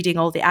closely by reading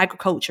all the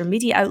agriculture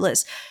media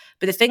outlets?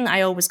 But the thing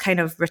I always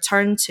kind of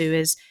return to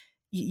is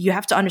you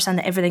have to understand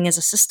that everything is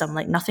a system,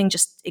 like nothing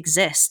just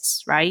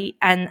exists, right?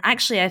 And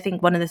actually, I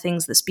think one of the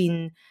things that's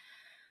been,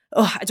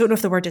 I don't know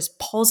if the word is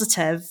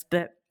positive,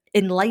 but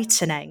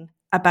enlightening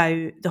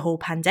about the whole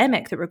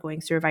pandemic that we're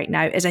going through right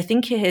now is I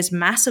think it has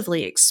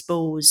massively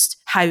exposed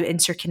how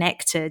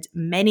interconnected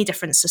many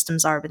different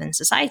systems are within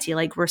society.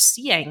 Like we're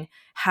seeing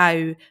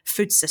how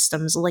food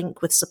systems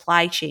link with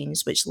supply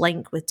chains, which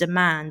link with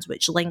demand,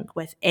 which link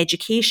with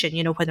education,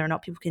 whether or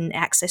not people can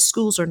access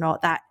schools or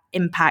not, that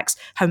impacts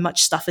how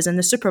much stuff is in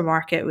the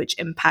supermarket, which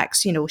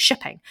impacts,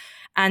 shipping.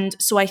 And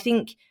so I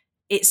think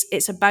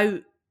it's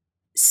about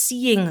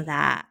seeing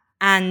that,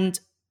 and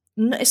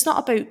it's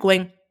not about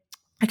going,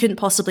 I couldn't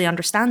possibly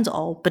understand it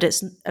all, but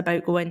it's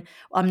about going,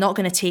 I'm not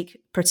going to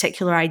take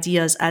particular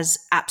ideas as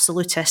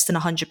absolutist and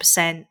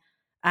 100%.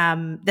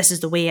 This is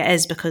the way it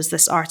is because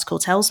this article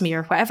tells me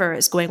or whatever.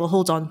 It's going, well,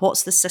 hold on,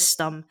 what's the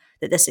system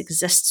that this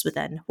exists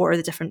within? What are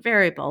the different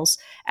variables?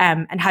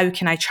 And how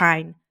can I try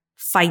and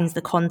find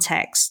the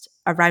context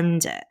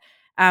around it?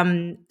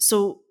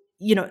 So,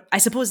 I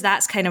suppose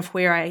that's kind of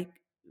where I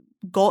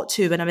got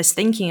to when I was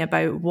thinking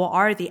about what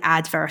are the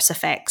adverse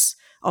effects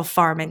of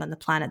farming on the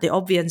planet. The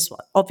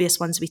obvious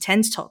ones we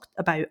tend to talk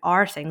about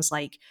are things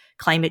like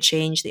climate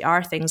change. They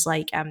are things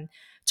like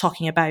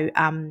talking about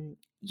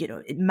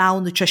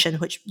malnutrition,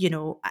 which,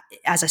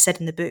 as I said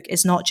in the book,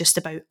 is not just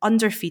about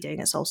underfeeding,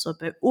 it's also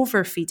about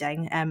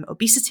overfeeding.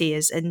 Obesity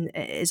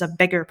is a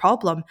bigger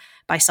problem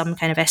by some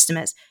kind of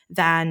estimates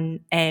than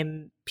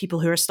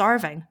people who are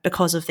starving,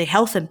 because of the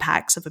health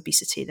impacts of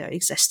obesity that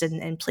exist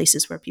in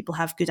places where people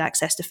have good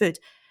access to food.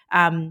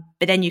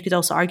 But then you could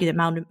also argue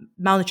that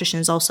malnutrition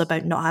is also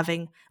about not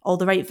having all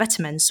the right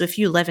vitamins. So if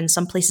you live in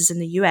some places in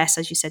the US,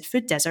 as you said,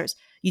 food deserts,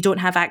 you don't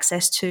have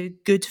access to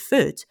good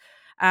food,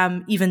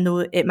 even though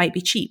it might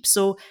be cheap.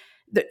 So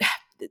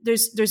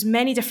there's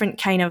many different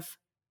kind of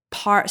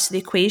parts to the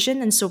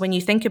equation. And so when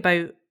you think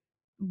about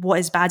what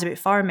is bad about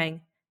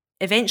farming,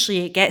 eventually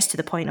it gets to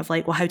the point of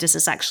like, well, how does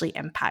this actually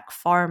impact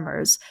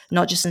farmers?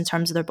 Not just in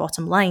terms of their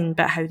bottom line,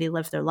 but how they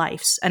live their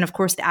lives. And of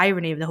course, the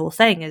irony of the whole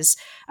thing is,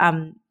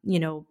 when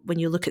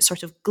you look at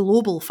sort of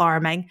global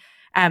farming,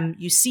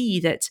 you see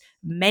that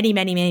many,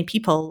 many, many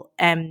people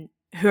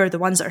who are the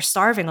ones that are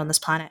starving on this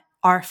planet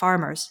are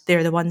farmers.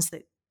 They're the ones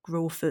that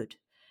grow food.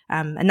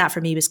 And that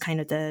for me was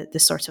kind of the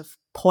sort of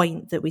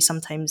point that we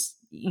sometimes,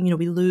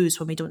 we lose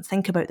when we don't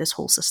think about this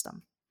whole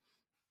system.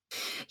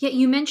 Yeah,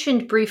 you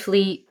mentioned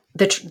briefly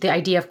the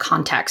idea of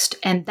context.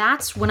 And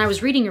that's when I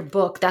was reading your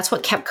book, that's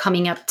what kept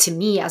coming up to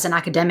me as an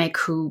academic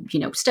who,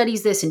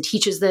 studies this and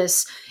teaches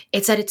this.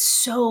 It's that it's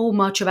so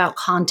much about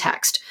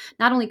context,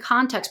 not only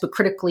context, but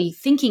critically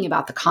thinking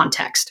about the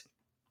context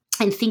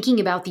and thinking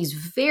about these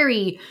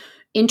very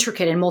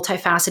intricate and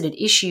multifaceted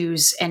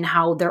issues and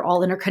how they're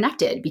all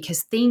interconnected,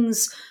 because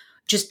things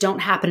just don't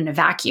happen in a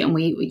vacuum.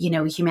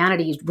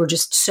 Humanity, we're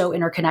just so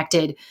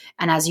interconnected.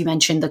 And as you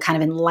mentioned, the kind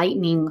of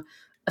enlightening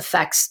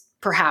effects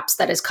perhaps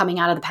that is coming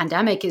out of the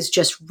pandemic is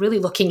just really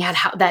looking at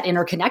how that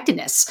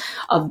interconnectedness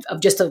of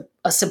just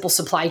a simple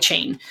supply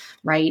chain,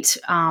 right?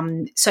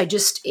 So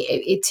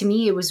to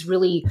me, it was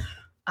really,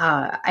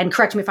 and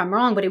correct me if I'm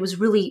wrong, but it was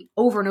really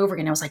over and over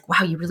again. I was like,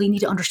 wow, you really need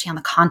to understand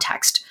the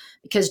context,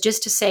 because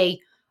just to say,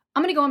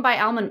 I'm going to go and buy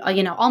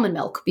almond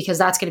milk because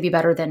that's going to be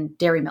better than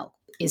dairy milk.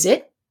 Is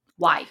it?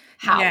 Why?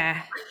 How?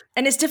 Yeah.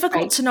 And it's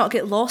difficult to not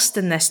get lost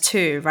in this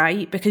too,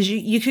 right? Because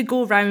you could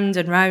go round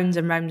and round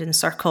and round in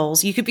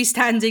circles. You could be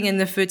standing in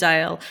the food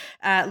aisle,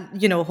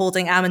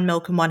 holding almond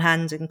milk in one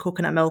hand and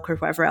coconut milk or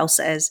whatever else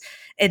it is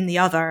in the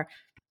other,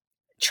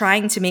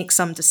 trying to make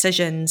some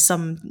decision,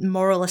 some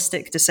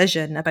moralistic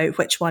decision about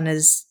which one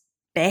is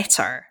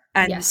better.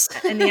 And, yes.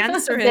 And the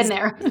answer is,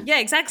 there. Yeah,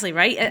 exactly.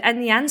 Right.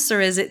 And the answer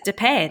is, it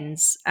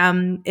depends.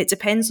 It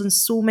depends on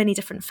so many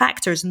different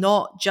factors,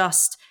 not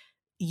just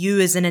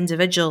you as an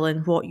individual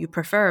and what you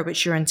prefer,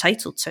 which you're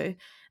entitled to,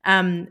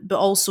 but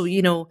also,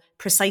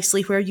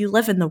 precisely where you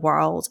live in the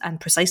world and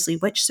precisely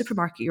which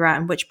supermarket you're at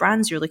and which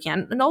brands you're looking at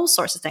and all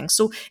sorts of things.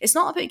 So it's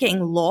not about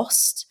getting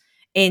lost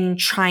in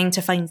trying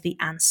to find the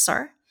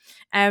answer,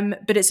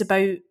 but it's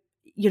about,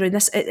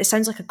 it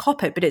sounds like a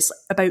cop-out, but it's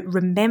about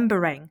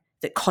remembering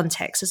that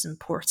context is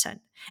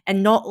important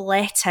and not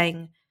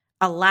letting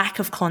a lack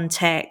of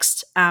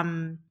context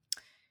kind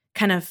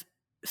of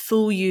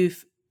fool you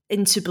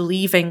into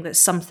believing that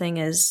something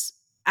is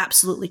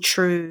absolutely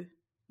true,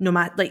 no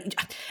matter,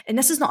 and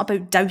this is not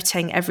about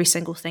doubting every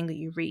single thing that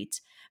you read,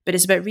 but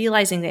it's about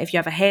realizing that if you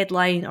have a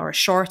headline or a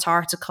short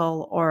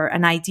article or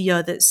an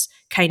idea that's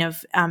kind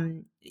of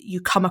you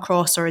come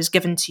across or is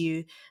given to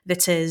you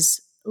that is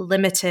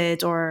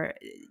limited, or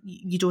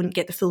you don't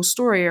get the full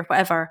story or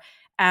whatever,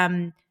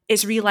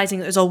 it's realizing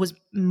that there's always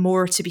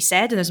more to be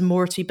said and there's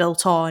more to be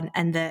built on,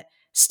 and that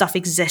stuff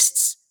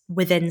exists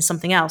within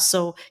something else.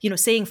 So,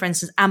 saying, for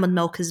instance, almond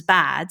milk is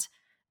bad,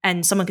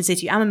 and someone could say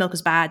to you, almond milk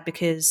is bad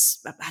because,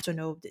 I don't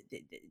know,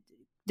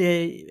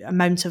 the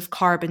amount of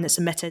carbon that's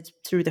emitted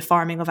through the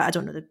farming of it. I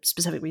don't know the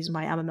specific reason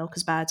why almond milk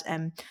is bad.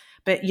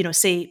 But,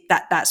 say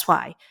that's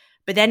why.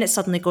 But then it's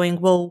suddenly going,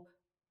 well,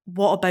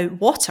 what about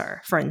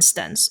water, for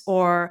instance?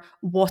 Or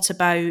what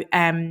about,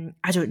 I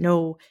don't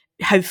know,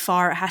 how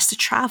far it has to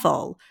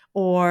travel?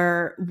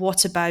 Or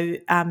what about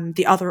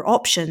the other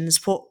options?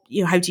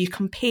 How do you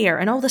compare,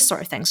 and all this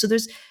sort of thing? So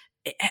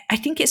I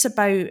think it's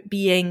about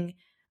being,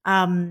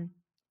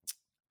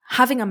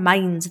 having a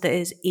mind that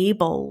is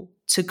able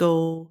to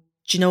go,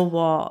 do you know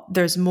what?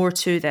 There's more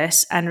to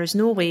this, and there's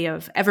no way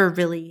of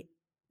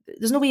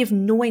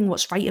knowing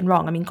what's right and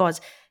wrong. I mean, God,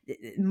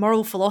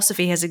 moral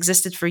philosophy has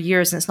existed for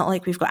years, and it's not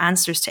like we've got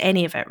answers to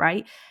any of it,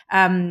 right?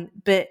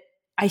 But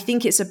I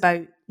think it's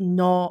about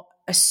not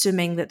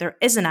assuming that there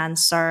is an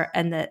answer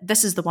and that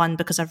this is the one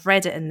because I've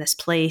read it in this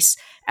place.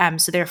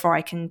 So therefore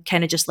I can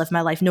kind of just live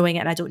my life knowing it,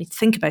 and I don't need to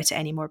think about it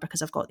anymore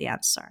because I've got the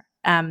answer.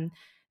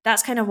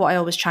 That's kind of what I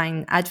always try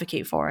and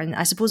advocate for. And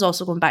I suppose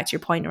also going back to your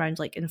point around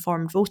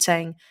informed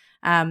voting,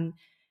 I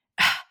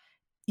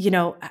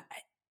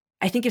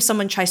think if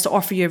someone tries to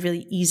offer you a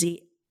really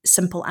easy,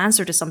 simple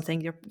answer to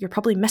something, you're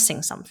probably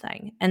missing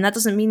something. And that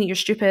doesn't mean that you're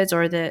stupid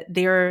or that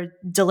they're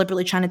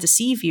deliberately trying to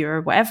deceive you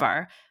or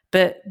whatever.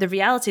 But the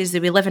reality is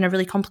that we live in a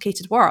really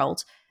complicated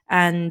world,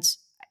 and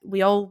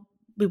we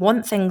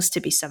want things to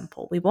be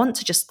simple. We want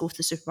to just go to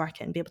the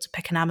supermarket and be able to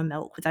pick an almond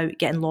milk without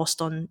getting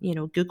lost on,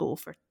 Google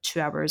for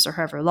 2 hours or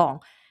however long.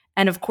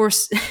 And of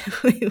course,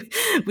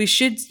 we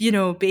should,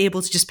 be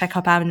able to just pick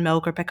up almond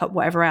milk or pick up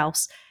whatever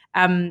else.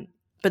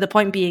 But the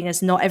point being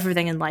is not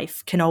everything in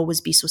life can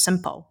always be so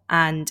simple.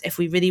 And if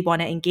we really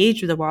want to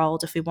engage with the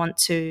world, if we want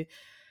to,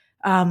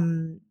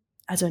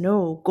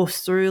 go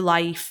through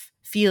life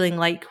feeling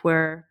like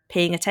we're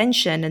paying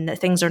attention and that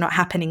things are not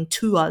happening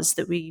to us,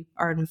 that we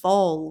are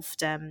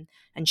involved and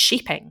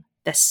shaping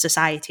this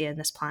society and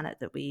this planet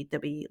that we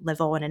live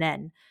on and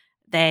in,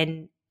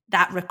 then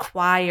that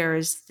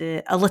requires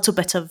a little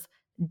bit of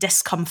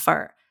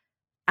discomfort,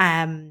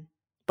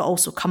 but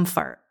also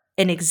comfort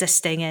in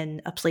existing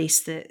in a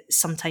place that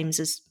sometimes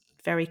is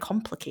very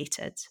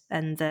complicated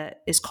and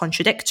that is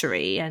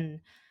contradictory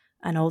and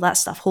all that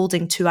stuff,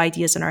 holding two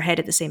ideas in our head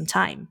at the same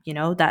time.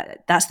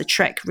 That's the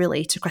trick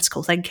really to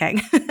critical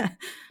thinking.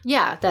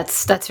 Yeah,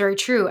 that's very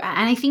true.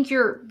 And I think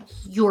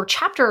your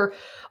chapter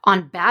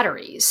on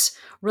batteries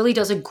really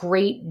does a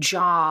great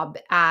job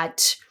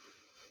at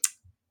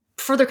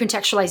further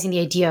contextualizing the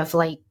idea of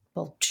like,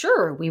 well,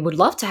 sure, we would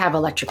love to have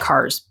electric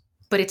cars,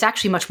 but it's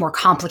actually much more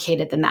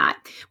complicated than that.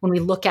 When we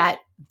look at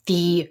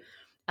the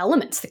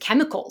elements, the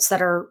chemicals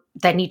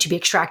that need to be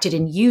extracted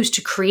and used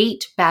to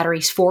create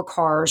batteries for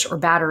cars or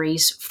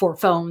batteries for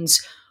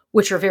phones,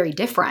 which are very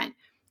different.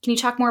 Can you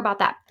talk more about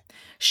that?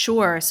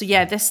 Sure. So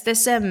yeah,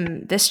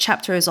 this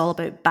chapter is all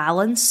about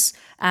balance,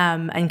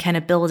 and kind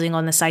of building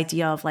on this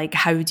idea of like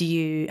how do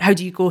you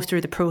go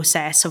through the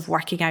process of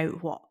working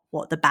out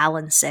what the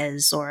balance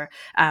is, or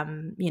how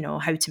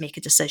to make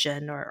a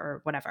decision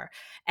or whatever.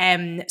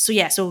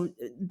 So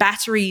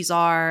batteries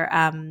are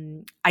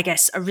I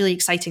guess a really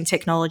exciting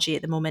technology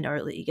at the moment,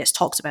 or it gets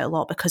talked about a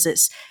lot because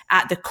it's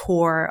at the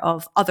core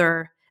of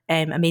other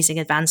amazing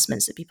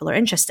advancements that people are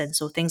interested in.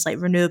 So things like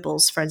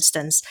renewables, for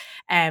instance.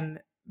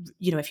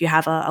 If you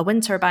have a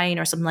wind turbine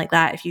or something like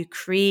that, if you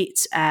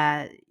create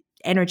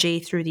energy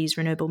through these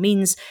renewable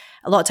means,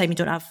 a lot of time you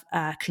don't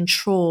have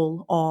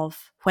control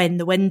of when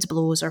the wind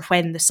blows or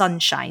when the sun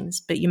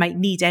shines, but you might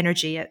need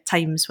energy at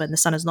times when the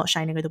sun is not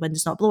shining or the wind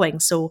is not blowing.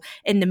 So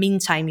in the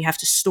meantime, you have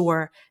to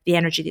store the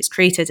energy that's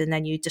created and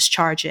then you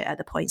discharge it at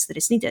the points that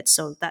it's needed.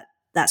 So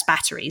that's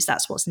batteries.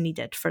 That's what's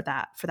needed for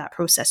that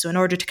process. So in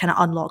order to kind of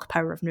unlock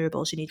power of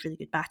renewables, you need really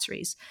good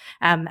batteries.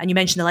 And you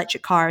mentioned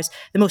electric cars,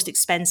 the most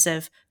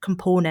expensive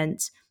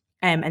component,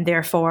 and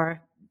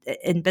therefore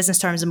in business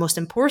terms, the most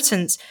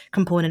important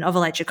component of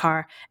electric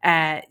car,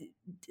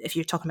 if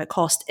you're talking about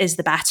cost, is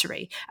the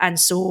battery. And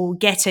so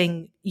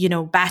getting,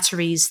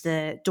 batteries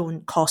that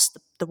don't cost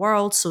the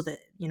world, so that,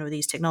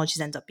 these technologies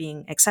end up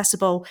being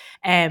accessible,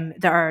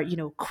 that are,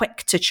 quick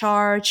to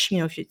charge.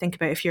 If you think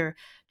about, if you're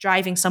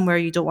driving somewhere,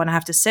 you don't want to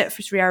have to sit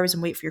for 3 hours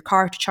and wait for your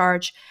car to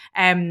charge,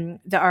 that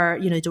are,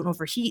 don't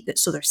overheat,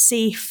 so they're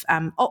safe,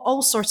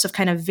 all sorts of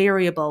kind of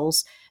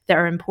variables that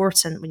are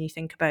important when you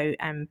think about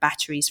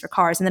batteries for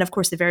cars. And then, of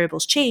course, the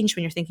variables change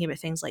when you're thinking about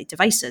things like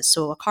devices.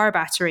 So a car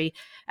battery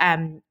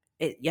and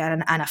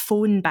a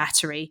phone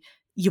battery,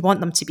 you want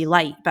them to be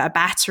light, but a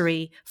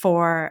battery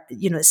for,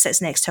 that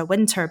sits next to a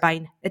wind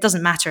turbine, it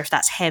doesn't matter if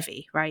that's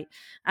heavy, right?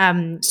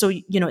 So,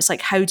 it's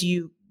like, how do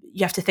you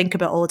have to think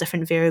about all the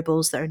different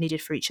variables that are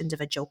needed for each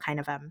individual kind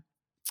of,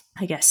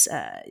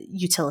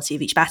 utility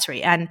of each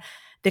battery. And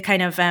the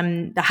kind of,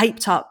 the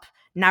hyped up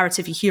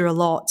narrative you hear a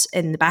lot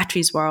in the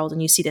batteries world,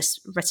 and you see this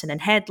written in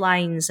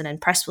headlines and in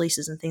press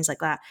releases and things like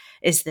that,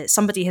 is that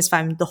somebody has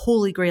found the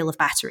holy grail of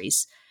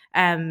batteries.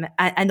 And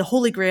the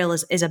holy grail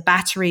is a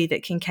battery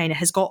that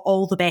has got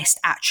all the best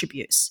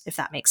attributes, if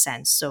that makes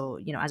sense. So,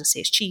 as I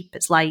say, it's cheap,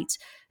 it's light,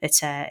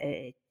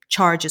 it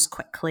charges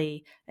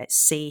quickly, it's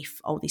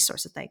safe, all these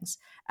sorts of things.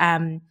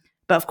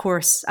 But of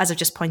course, as I've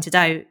just pointed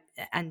out,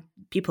 and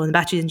people in the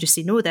battery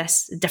industry know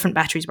this, different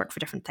batteries work for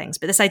different things.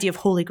 But this idea of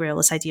holy grail,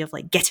 this idea of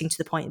like getting to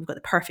the point we've got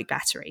the perfect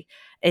battery,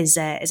 is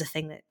a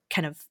thing that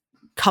kind of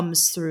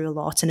comes through a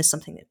lot and is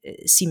something that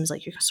it seems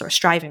like you're sort of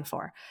striving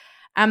for.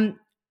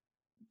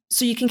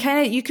 So you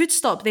could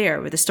stop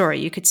there with the story.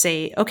 You could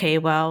say, okay,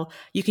 well,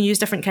 you can use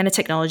different kind of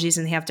technologies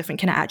and they have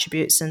different kind of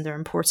attributes and they're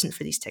important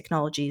for these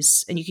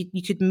technologies. And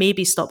you could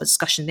maybe stop the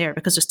discussion there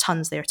because there's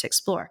tons there to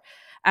explore.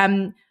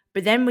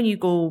 But then when you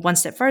go one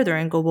step further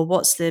and go, well,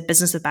 what's the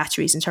business of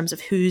batteries in terms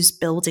of who's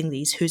building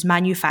these, who's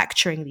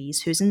manufacturing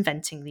these, who's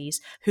inventing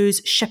these,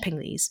 who's shipping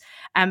these?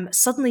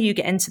 Suddenly you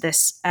get into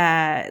this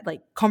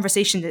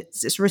conversation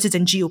that's rooted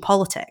in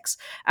geopolitics,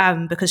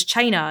 because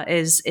China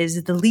is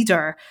the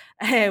leader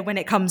when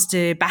it comes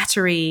to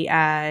battery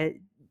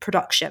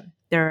production.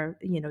 They're,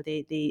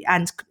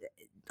 and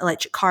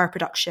electric car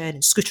production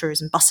and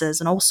scooters and buses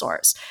and all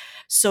sorts.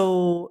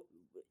 So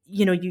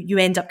you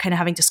end up kind of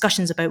having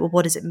discussions about, well,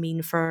 what does it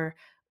mean for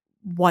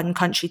one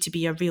country to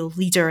be a real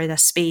leader in a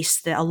space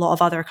that a lot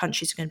of other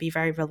countries are going to be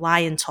very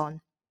reliant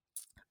on,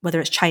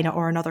 whether it's China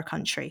or another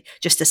country,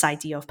 just this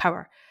idea of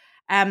power.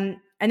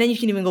 And then you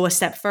can even go a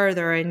step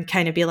further and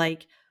kind of be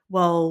like,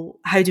 well,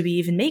 how do we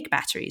even make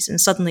batteries? And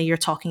suddenly you're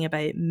talking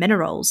about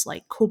minerals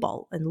like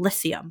cobalt and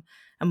lithium,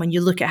 And when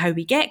you look at how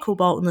we get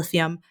cobalt and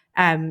lithium,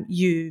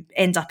 you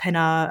end up in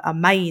a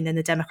mine in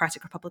the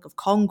Democratic Republic of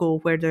Congo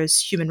where there's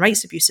human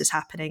rights abuses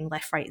happening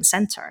left, right, and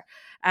center.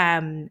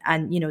 And,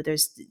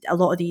 there's a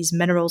lot of these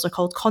minerals are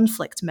called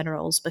conflict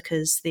minerals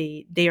because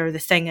they are the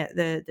thing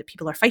that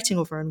people are fighting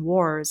over in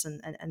wars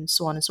and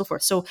so on and so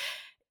forth. So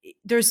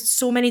there's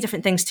so many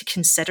different things to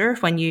consider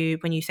when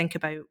you think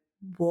about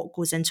what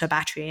goes into a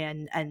battery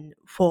and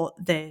what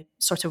the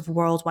sort of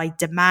worldwide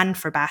demand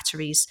for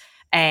batteries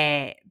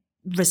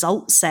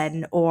results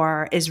in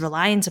or is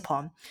reliant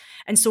upon.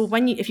 And so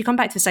if you come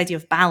back to this idea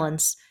of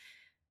balance,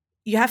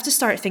 you have to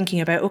start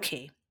thinking about,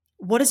 okay,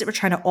 what is it we're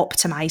trying to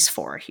optimize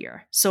for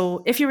here?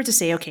 So if you were to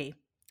say, okay,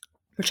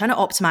 we're trying to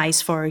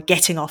optimize for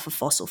getting off of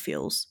fossil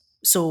fuels.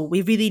 So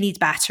we really need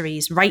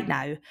batteries right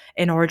now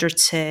in order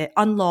to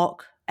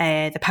unlock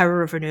the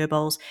power of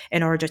renewables,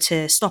 in order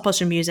to stop us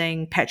from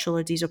using petrol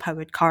or diesel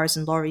powered cars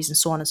and lorries and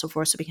so on and so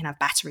forth, so we can have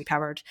battery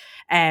powered.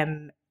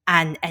 And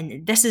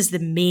this is the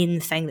main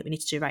thing that we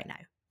need to do right now.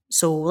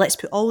 So let's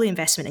put all the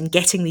investment in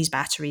getting these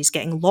batteries,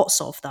 getting lots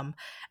of them,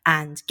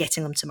 and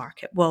getting them to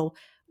market. Well,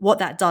 what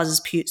that does is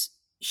puts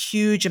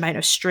huge amount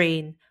of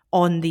strain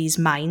on these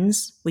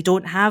mines. We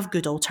don't have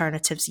good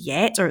alternatives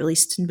yet, or at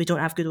least we don't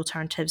have good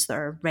alternatives that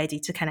are ready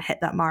to kind of hit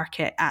that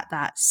market at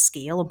that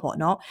scale and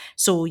whatnot.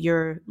 So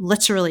you're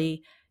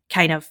literally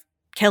kind of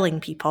killing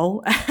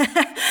people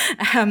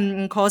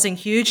and causing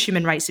huge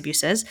human rights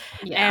abuses.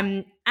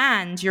 Yeah.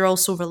 And you're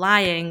also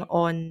relying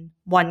on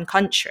one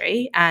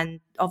country. And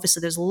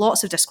obviously there's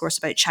lots of discourse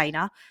about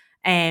China.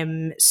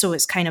 So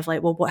it's kind of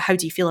like, well, how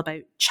do you feel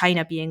about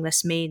China being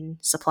this main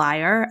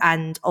supplier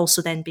and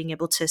also then being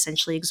able to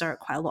essentially exert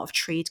quite a lot of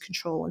trade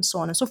control and so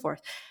on and so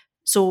forth?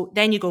 So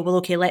then you go, well,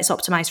 okay, let's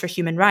optimize for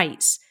human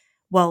rights.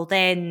 Well,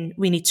 then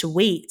we need to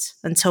wait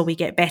until we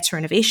get better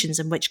innovations,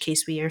 in which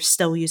case we are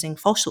still using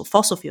fossil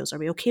fuels. Are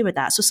we okay with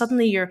that? So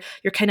suddenly you're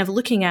kind of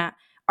looking at,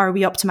 are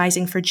we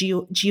optimizing for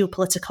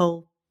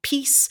geopolitical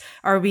peace?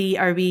 Are we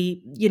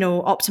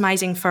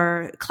optimizing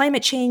for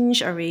climate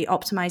change? Are we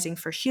optimizing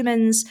for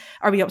humans?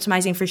 Are we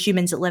optimizing for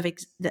humans that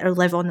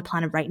live on the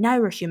planet right now,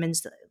 or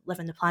humans that live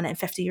on the planet in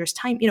 50 years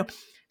time?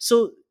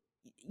 So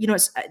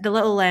it's the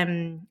little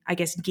I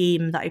guess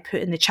game that I put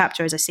in the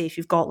chapter. As I say, if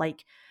you've got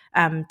like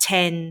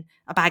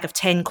a bag of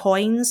 10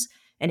 coins,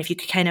 and if you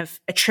could kind of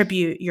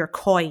attribute your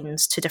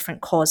coins to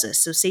different causes.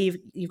 So say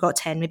you've got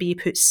 10, maybe you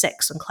put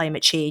 6 on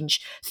climate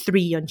change,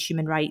 3 on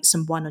human rights,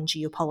 and 1 on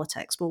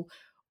geopolitics. Well,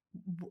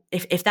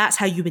 if that's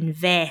how you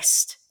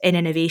invest in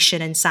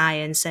innovation and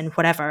science and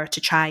whatever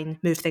to try and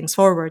move things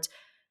forward,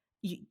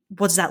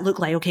 what does that look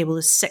like? Okay, well,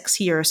 there's 6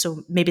 here,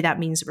 so maybe that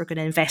means that we're going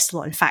to invest a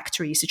lot in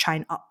factories to try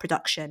and up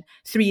production.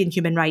 3 in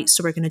human rights,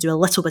 so we're going to do a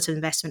little bit of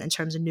investment in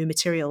terms of new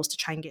materials to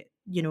try and get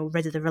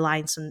rid of the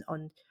reliance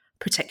on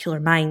particular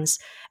mines.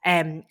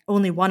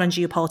 Only 1 on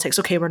geopolitics.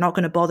 Okay, we're not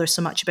going to bother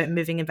so much about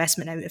moving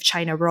investment out of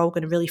China. We're all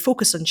going to really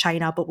focus on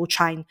China, but we'll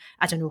try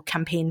and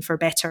campaign for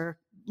better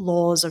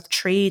laws of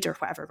trade or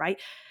whatever, right?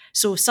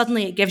 So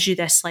suddenly it gives you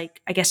this,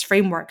 like, I guess,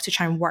 framework to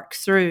try and work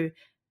through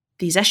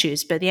these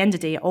issues. But at the end of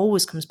the day, it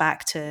always comes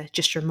back to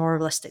just your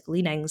moralistic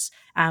leanings.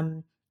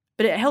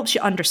 But it helps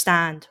you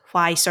understand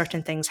why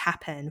certain things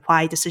happen,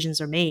 why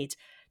decisions are made.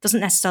 It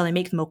doesn't necessarily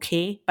make them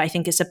okay, but I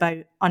think it's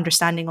about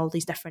understanding all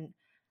these different,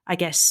 I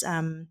guess,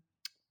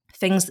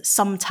 things that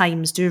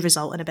sometimes do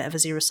result in a bit of a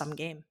zero-sum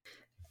game.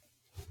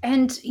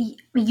 And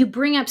you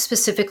bring up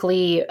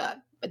specifically,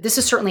 this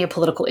is certainly a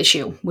political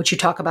issue, which you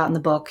talk about in the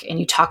book. And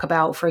you talk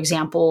about, for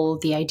example,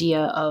 the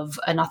idea of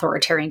an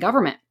authoritarian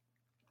government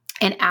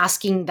and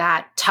asking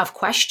that tough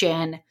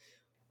question,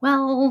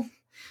 well,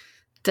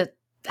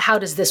 how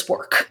does this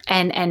work?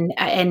 And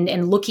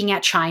looking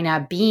at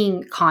China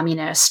being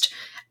communist,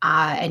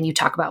 and you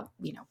talk about,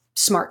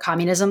 smart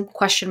communism, ?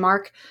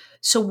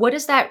 So what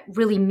does that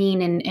really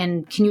mean?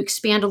 And can you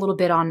expand a little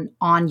bit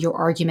on your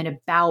argument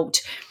about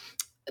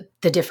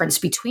the difference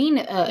between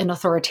an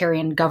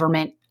authoritarian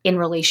government in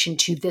relation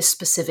to this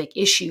specific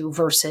issue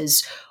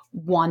versus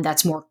one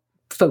that's more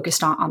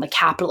focused on the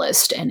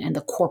capitalist and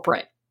the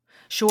corporate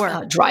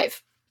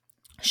drive?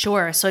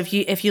 Sure. So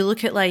if you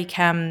look at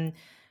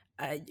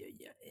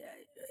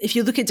if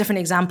you look at different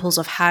examples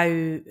of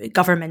how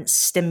governments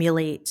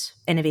stimulate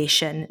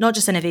innovation, not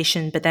just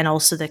innovation, but then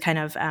also the kind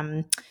of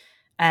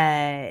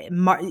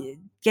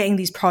getting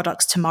these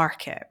products to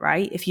market,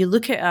 right? If you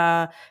look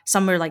at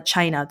somewhere like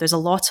China, there's a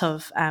lot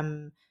of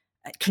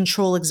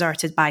control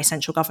exerted by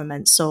central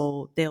government.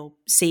 So they'll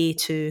say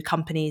to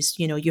companies,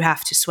 you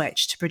have to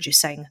switch to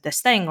producing this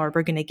thing, or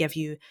we're going to give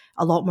you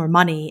a lot more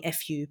money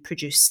if you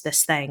produce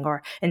this thing.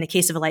 Or in the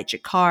case of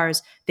electric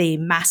cars, they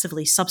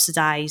massively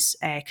subsidize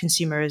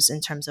consumers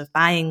in terms of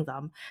buying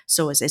them.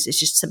 So it's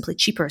just simply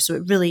cheaper. So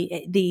it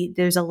really,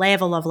 there's a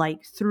level of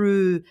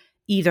through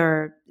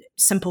either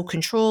simple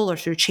control or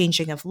through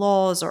changing of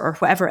laws or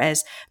whatever it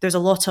is, there's a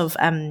lot of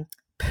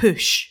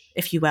push,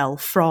 if you will,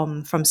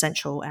 from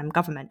central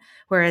government.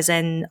 Whereas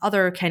in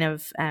other kind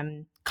of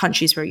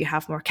countries where you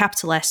have more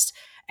capitalist,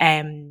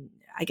 I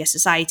guess,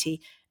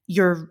 society,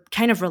 you're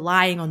kind of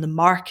relying on the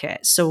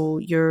market. So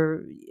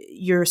you're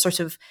sort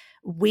of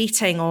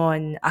waiting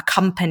on a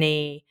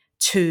company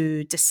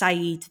to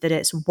decide that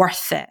it's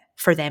worth it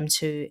for them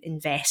to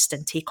invest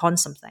and take on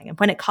something. And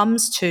when it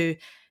comes to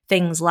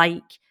things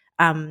like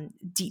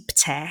deep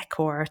tech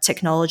or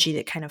technology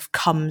that kind of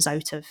comes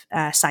out of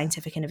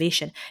scientific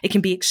innovation, it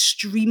can be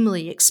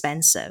extremely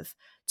expensive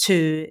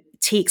to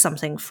take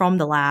something from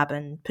the lab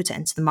and put it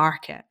into the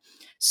market.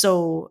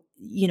 So,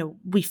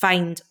 we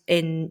find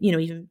in,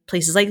 even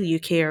places like the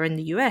UK or in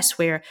the US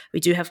where we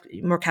do have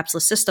more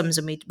capitalist systems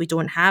and we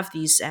don't have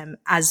these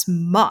as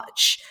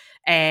much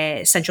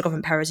central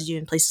government power as you do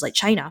in places like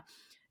China,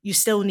 you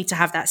still need to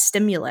have that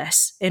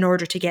stimulus in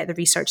order to get the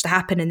research to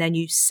happen. And then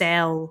you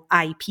sell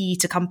IP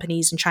to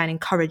companies and try and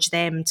encourage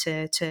them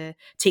to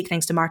take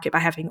things to market by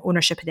having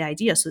ownership of the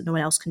idea so that no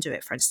one else can do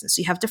it, for instance.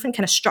 So you have different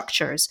kind of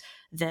structures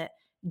that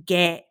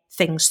get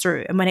things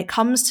through. And when it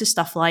comes to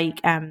stuff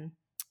like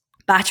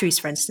batteries,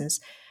 for instance,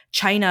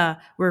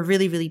 China were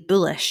really, really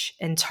bullish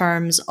in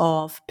terms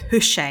of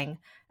pushing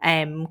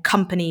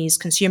companies,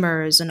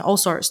 consumers, and all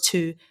sorts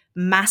to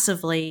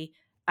massively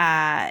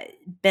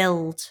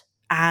build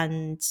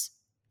and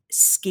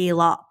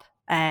scale up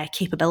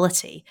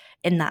capability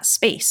in that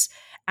space.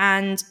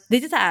 And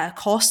they did that at a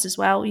cost as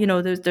well.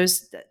 There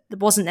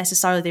wasn't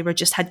necessarily they were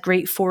just had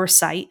great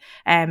foresight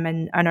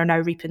and are now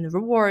reaping the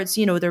rewards.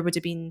 There would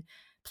have been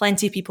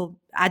plenty of people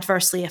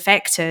adversely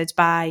affected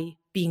by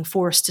being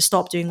forced to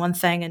stop doing one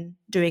thing and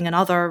doing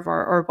another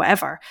or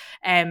whatever.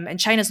 And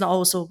China's not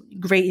also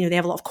great. They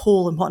have a lot of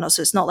coal and whatnot.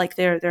 So it's not like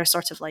they're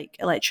sort of like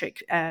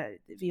electric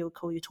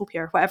vehicle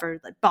utopia or whatever.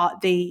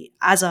 But they,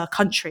 as a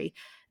country,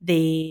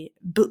 they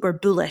were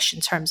bullish in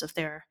terms of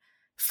their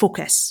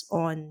focus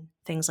on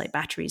things like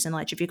batteries and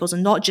electric vehicles,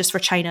 and not just for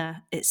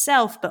China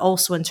itself, but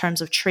also in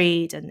terms of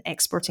trade and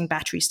exporting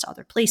batteries to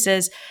other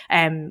places.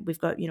 We've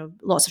got,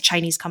 lots of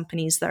Chinese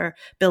companies that are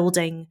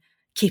building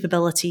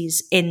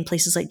capabilities in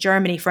places like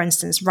Germany, for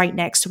instance, right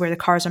next to where the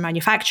cars are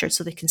manufactured,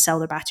 so they can sell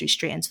their batteries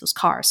straight into those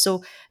cars.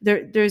 So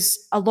there's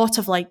a lot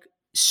of like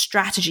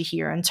strategy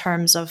here in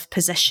terms of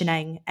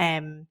positioning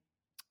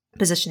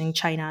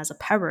China as a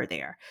power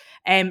there.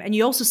 And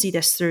you also see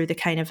this through the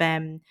kind of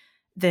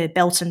the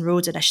Belt and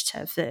Road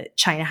Initiative that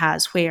China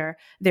has, where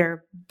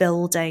they're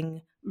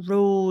building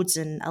roads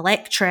and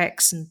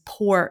electrics and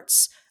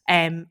ports,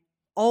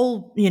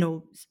 all,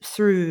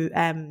 through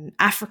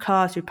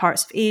Africa, through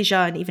parts of Asia,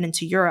 and even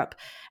into Europe,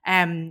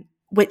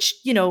 which,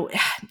 you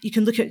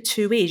can look at it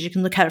two ways. You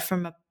can look at it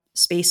from a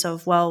space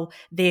of, well,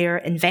 they're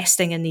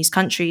investing in these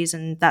countries,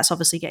 and that's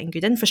obviously getting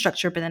good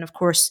infrastructure. But then, of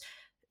course,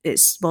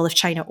 it's, well, if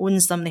China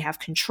owns them, they have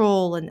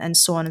control and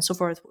so on and so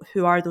forth.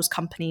 Who are those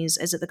companies?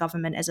 Is it the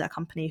government? Is it a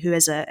company? Who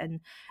is it?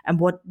 And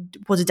what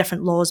do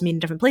different laws mean in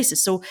different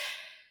places? So,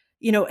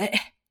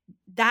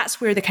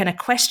 that's where the kind of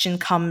question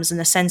comes in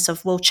the sense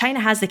of, well, China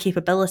has the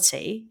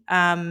capability.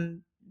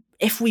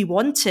 If we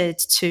wanted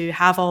to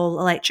have all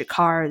electric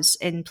cars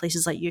in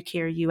places like UK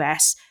or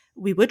US,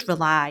 we would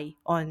rely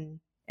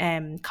on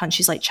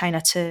countries like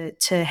China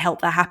to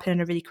help that happen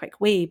in a really quick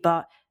way.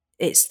 But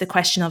it's the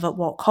question of at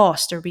what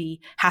cost. Are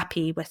we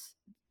happy with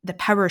the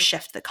power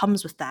shift that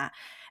comes with that?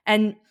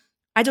 And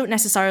I don't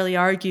necessarily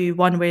argue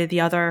one way or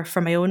the other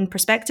from my own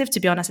perspective. To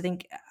be honest, I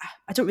think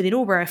I don't really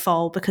know where I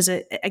fall, because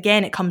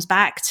it comes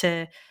back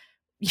to,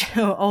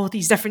 all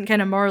these different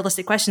kind of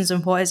moralistic questions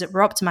and what is it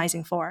we're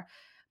optimizing for.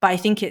 But I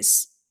think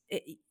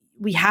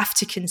we have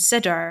to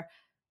consider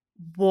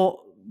what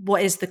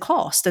is the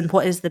cost and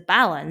what is the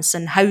balance,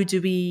 and how do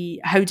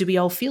we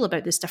all feel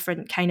about this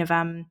different kind of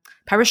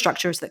power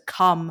structures that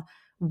come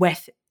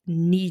with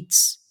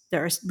needs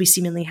that we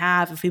seemingly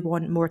have if we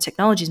want more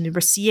technologies. I mean,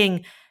 we're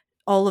seeing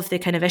all of the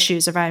kind of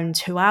issues around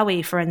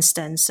Huawei, for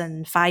instance,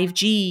 and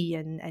 5G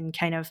and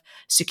kind of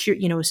secure,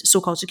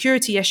 so-called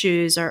security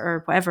issues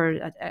or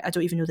whatever. I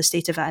don't even know the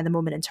state of it at the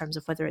moment in terms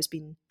of whether it's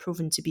been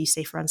proven to be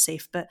safe or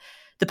unsafe. But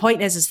the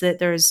point is that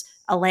there's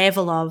a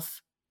level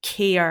of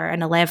care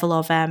and a level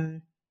of,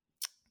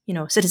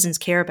 citizens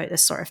care about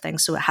this sort of thing.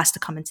 So it has to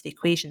come into the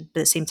equation.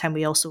 But at the same time,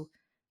 we also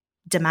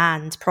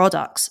demand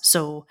products.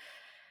 So,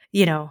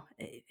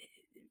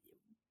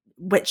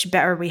 which bit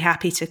are we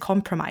happy to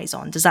compromise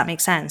on? Does that make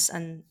sense?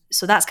 And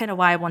so that's kind of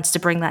why I wanted to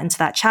bring that into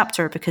that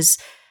chapter, because,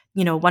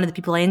 one of the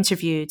people I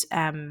interviewed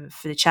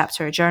for the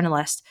chapter, a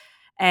journalist,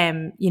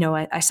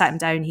 I sat him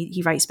down,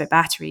 he writes about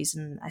batteries,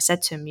 and I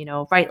said to him,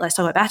 right, let's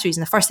talk about batteries.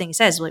 And the first thing he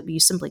says, well, you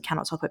simply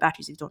cannot talk about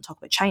batteries if you don't talk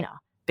about China,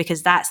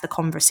 because that's the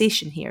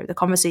conversation here. The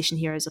conversation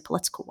here is a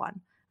political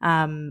one,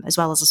 as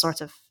well as a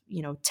sort of,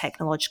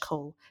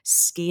 technological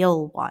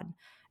scale one,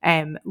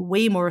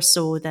 way more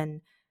so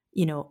than,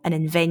 an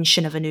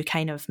invention of a new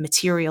kind of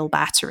material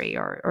battery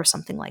or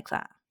something like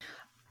that.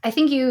 I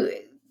think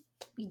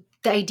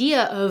the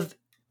idea of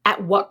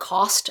at what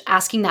cost,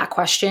 asking that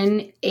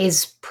question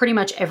is pretty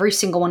much every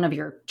single one of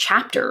your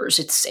chapters.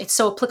 It's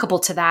so applicable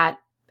to that.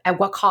 At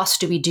what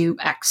cost do we do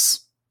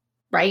X,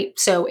 right?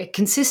 So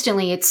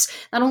it's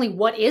not only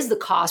what is the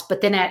cost,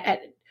 but then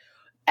at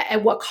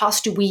what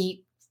cost do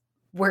we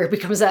where it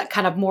becomes that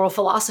kind of moral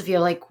philosophy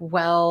of like,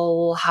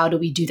 well, how do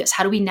we do this?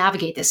 How do we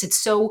navigate this?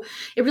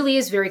 It really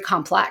is very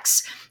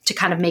complex to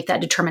kind of make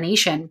that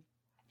determination.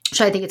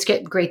 So I think it's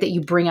great that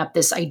you bring up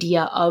this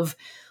idea of,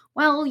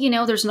 well,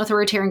 there's an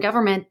authoritarian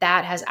government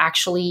that has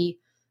actually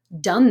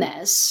done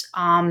this.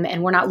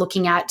 And we're not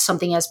looking at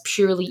something as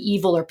purely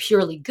evil or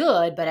purely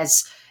good, but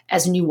as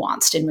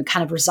nuanced and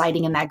kind of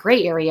residing in that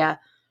gray area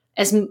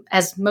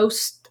as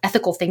most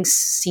ethical things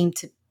seem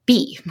to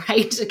be,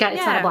 right? It's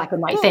not a black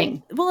and white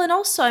thing. Well, and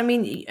also, I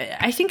mean,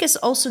 I think it's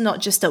also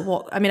not just at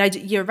what, I mean,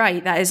 you're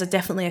right. That is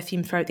definitely a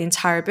theme throughout the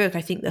entire book.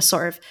 I think the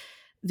sort of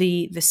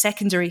the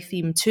secondary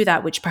theme to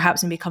that, which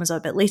perhaps maybe comes out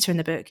a bit later in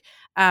the book,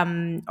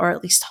 or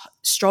at least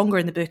stronger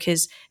in the book,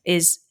 is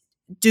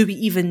do we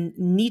even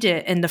need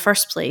it in the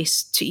first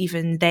place to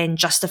even then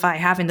justify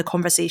having the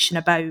conversation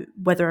about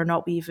whether or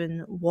not we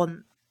even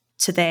want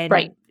to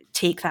then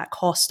take that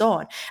cost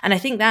on? And I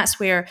think that's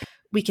where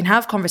we can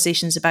have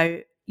conversations about,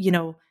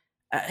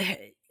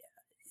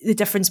 the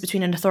difference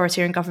between an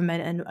authoritarian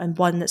government and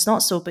one that's not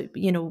so. But,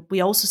 we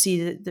also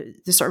see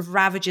the sort of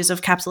ravages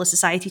of capitalist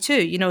society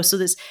too,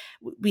 so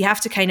we have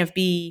to kind of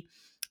be,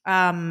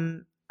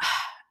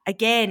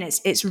 again,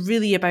 it's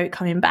really about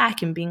coming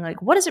back and being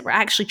like, what is it we're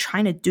actually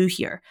trying to do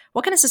here?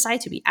 What kind of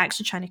society are we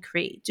actually trying to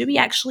create? Do we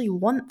actually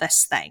want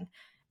this thing?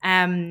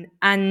 And,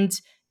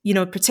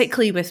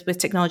 particularly with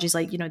technologies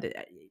like,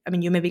 I'm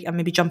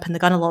maybe jumping the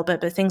gun a little bit,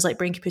 but things like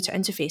brain-computer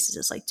interfaces,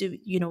 it's like,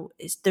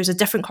 there's a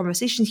different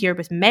conversation here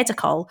with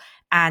medical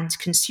and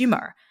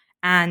consumer,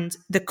 and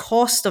the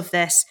cost of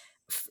this,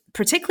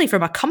 particularly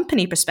from a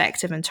company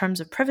perspective in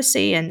terms of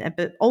privacy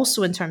but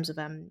also in terms of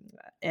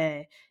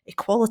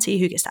equality,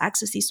 who gets to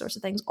access these sorts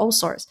of things, all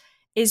sorts,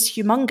 is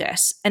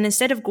humongous. And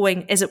instead of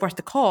going, is it worth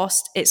the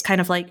cost? It's kind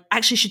of like,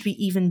 actually, should we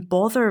even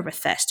bother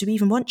with this? Do we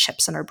even want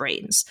chips in our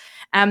brains?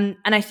 And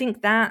I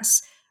think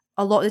that's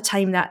a lot of the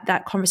time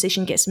that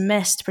conversation gets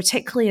missed,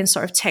 particularly in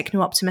sort of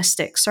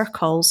techno-optimistic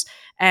circles,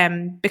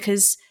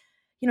 because,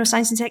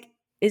 science and tech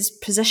is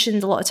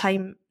positioned a lot of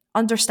time,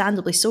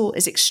 understandably so,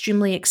 is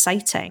extremely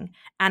exciting.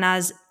 And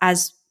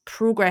as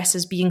progress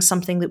as being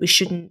something that we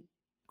shouldn't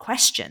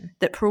question,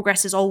 that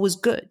progress is always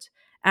good.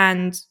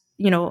 And,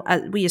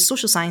 we as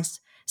social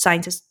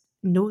scientists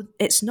know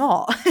it's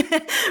not.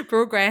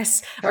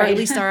 Progress, or at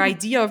least our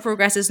idea of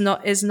progress is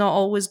not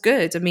always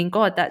good. I mean,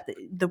 God, that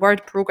the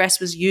word progress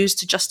was used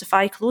to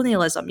justify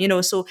colonialism,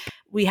 so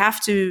we have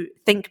to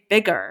think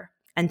bigger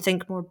and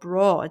think more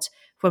broad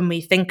when we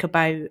think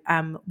about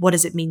what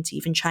does it mean to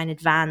even try and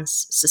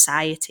advance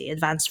society,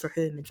 advance for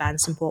whom,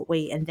 advance in what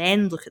way, and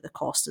then look at the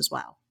cost as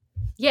well.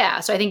 Yeah,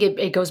 so I think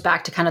it goes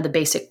back to kind of the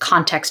basic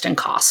context and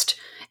cost,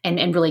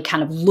 and really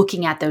kind of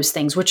looking at those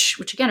things, which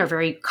again are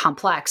very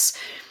complex.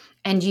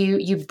 And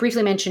you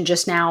briefly mentioned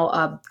just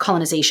now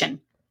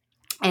colonization,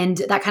 and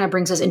that kind of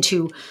brings us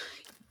into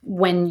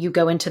when you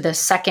go into the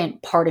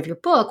second part of your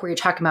book, where you're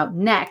talking about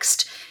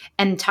Next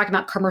and talking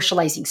about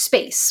commercializing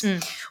space,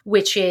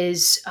 which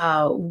is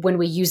when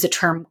we use the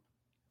term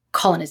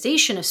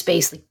colonization of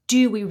space, like,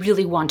 do we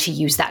really want to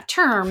use that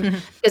term?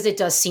 Because it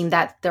does seem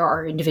that there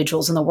are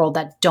individuals in the world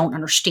that don't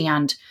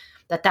understand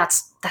that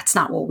that's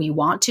not what we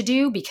want to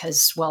do,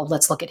 because, well,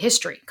 let's look at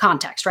history,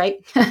 context,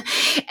 right?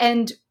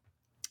 And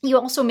you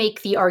also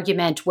make the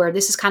argument where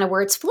this is kind of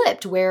where it's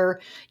flipped, where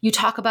you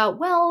talk about,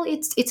 well,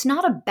 it's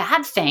not a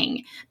bad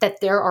thing that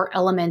there are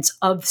elements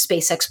of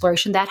space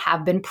exploration that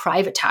have been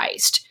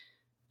privatized.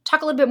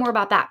 Talk a little bit more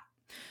about that.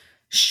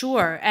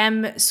 Sure.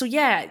 So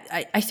yeah,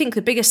 I think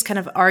the biggest kind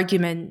of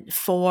argument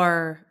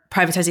for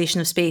privatization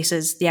of space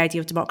is the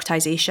idea of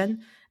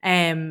democratization.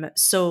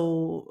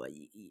 So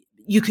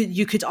you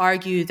could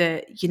argue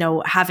that,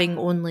 having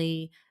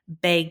only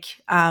big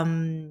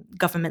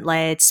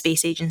government-led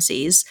space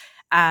agencies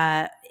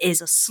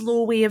is a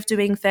slow way of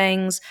doing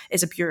things,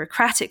 is a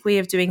bureaucratic way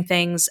of doing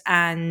things,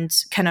 and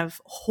kind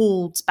of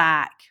holds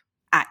back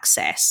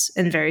access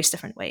in various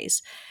different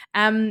ways.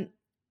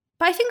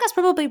 But I think that's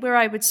probably where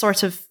I would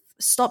sort of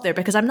stop there,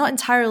 because I'm not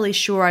entirely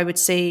sure I would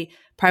say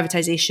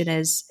privatization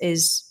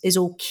is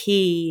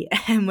okay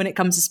when it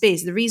comes to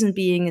space. The reason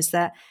being is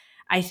that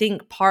I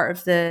think part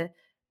of the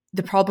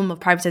problem of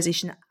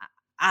privatization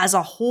as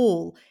a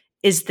whole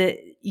is that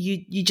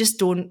you just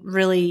don't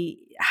really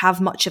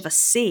have much of a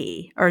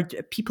say, or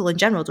people in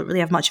general don't really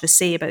have much of a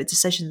say about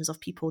decisions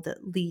of people that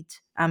lead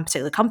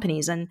particular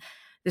companies. And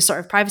the sort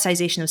of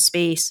privatization of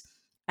space,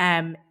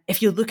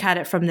 if you look at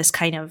it from this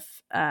kind of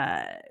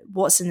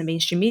what's in the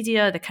mainstream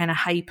media, the kind of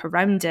hype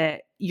around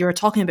it, you're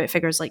talking about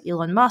figures like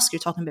Elon Musk, you're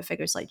talking about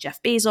figures like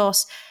Jeff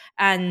Bezos.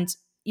 And,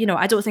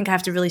 I don't think I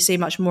have to really say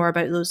much more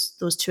about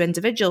those two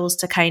individuals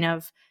to kind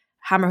of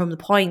hammer home the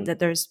point that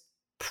there's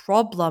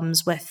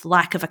problems with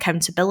lack of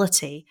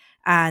accountability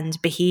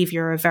and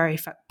behavior of very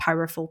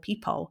powerful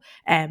people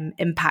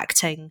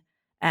impacting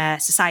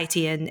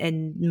society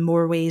in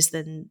more ways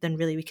than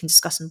really we can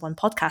discuss in one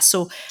podcast.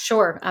 So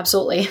sure,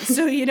 absolutely.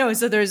 So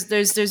so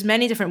there's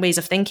many different ways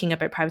of thinking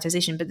about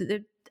privatization, but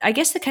I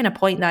guess the kind of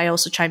point that I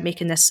also try and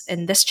make in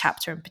this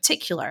chapter in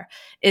particular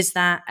is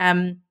that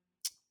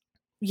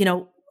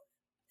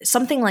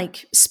something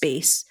like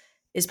space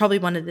is probably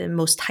one of the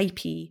most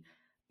hypey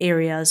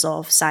areas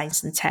of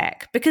science and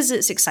tech because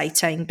it's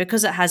exciting,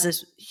 because it has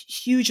this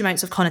huge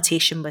amounts of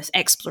connotation with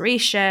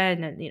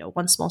exploration and,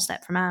 one small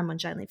step for man, one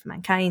giant leap for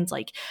mankind,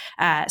 like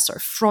sort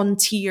of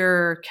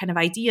frontier kind of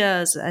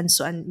ideas. And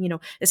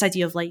this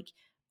idea of like,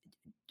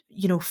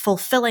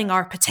 fulfilling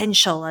our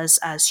potential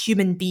as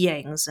human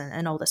beings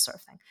and all this sort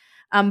of thing.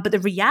 But the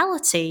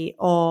reality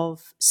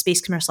of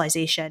space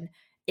commercialization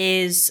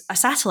is a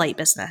satellite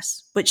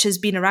business, which has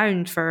been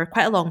around for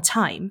quite a long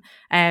time.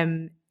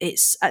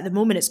 It's at the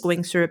moment it's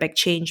going through a big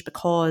change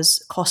because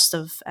the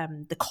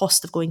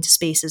cost of going to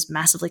space has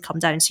massively come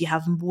down. So you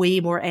have way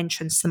more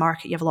entrants to the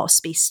market. You have a lot of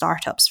space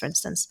startups, for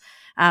instance.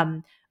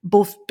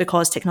 Both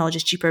because technology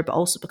is cheaper, but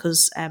also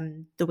because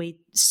the way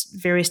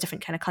various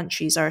different kind of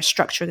countries are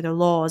structuring their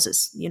laws,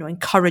 it's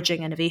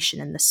encouraging innovation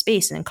in this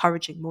space and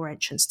encouraging more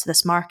entrants to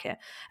this market.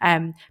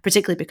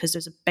 Particularly because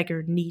there's a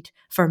bigger need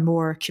for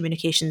more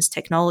communications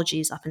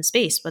technologies up in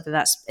space, whether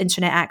that's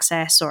internet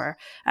access or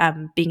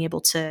being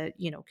able to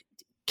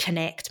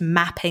connect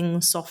mapping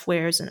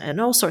softwares and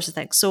all sorts of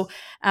things. So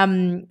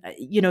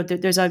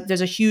there's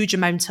a huge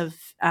amount of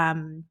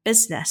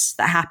business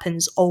that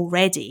happens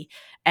already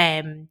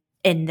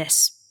in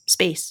this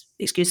space,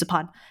 excuse the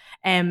pun.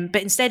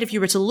 But instead, if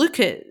you were to look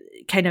at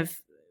kind of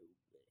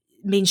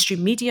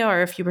mainstream media,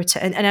 or if you were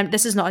to, and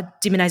this is not a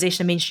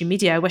demonization of mainstream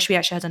media. I wish we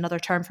actually had another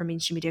term for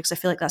mainstream media because I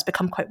feel like that's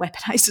become quite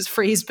weaponized as a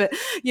phrase. But,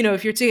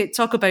 if you're to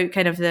talk about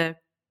kind of the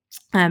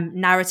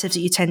narratives that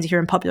you tend to hear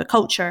in popular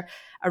culture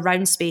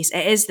around space,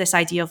 it is this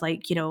idea of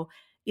like,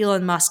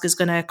 Elon Musk is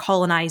going to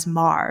colonize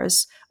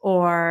Mars,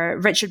 or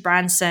Richard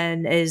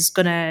Branson is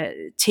going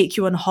to take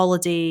you on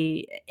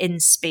holiday in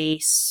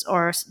space,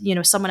 or,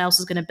 someone else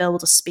is going to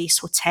build a space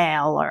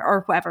hotel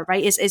or whatever,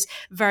 right? It's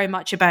very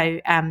much about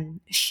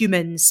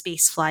human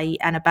space flight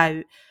and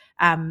about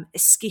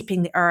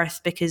escaping the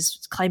Earth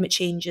because climate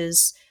change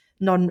is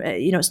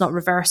it's not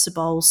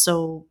reversible.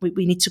 So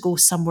we need to go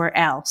somewhere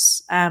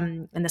else.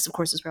 And this, of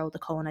course, is where all the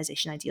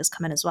colonization ideas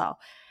come in as well.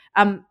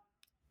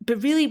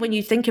 But really, when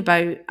you think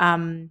about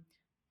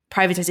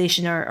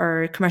privatization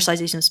or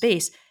commercialization of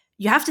space,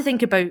 you have to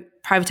think about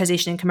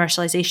privatization and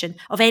commercialization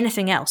of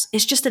anything else.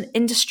 It's just an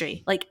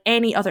industry like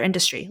any other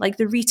industry, like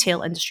the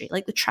retail industry,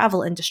 like the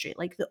travel industry,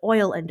 like the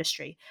oil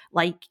industry,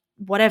 like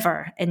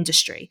whatever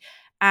industry.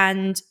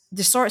 And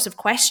the sorts of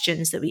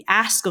questions that we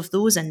ask of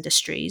those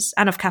industries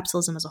and of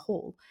capitalism as a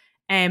whole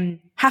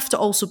have to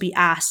also be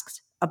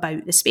asked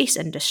about the space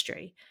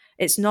industry.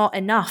 It's not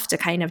enough to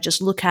kind of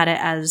just look at it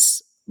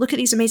as, look at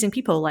these amazing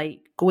people like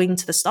going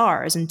to the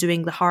stars and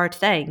doing the hard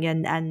thing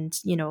and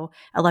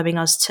allowing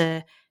us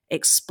to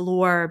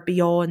explore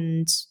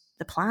beyond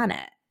the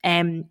planet.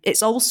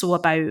 It's also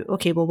about,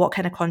 okay, well, what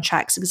kind of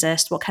contracts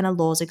exist? What kind of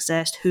laws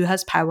exist? Who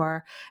has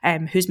power?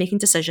 Who's making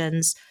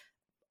decisions?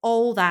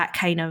 All that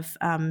kind of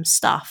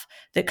stuff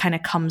that kind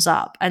of comes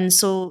up. And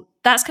so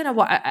that's kind of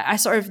what I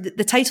sort of,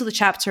 the title of the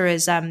chapter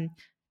is, I'm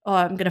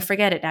going to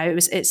forget it now.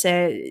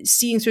 It's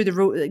seeing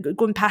through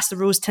going past the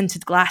rose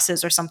tinted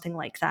glasses or something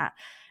like that.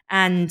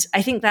 And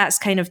I think that's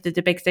kind of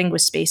the big thing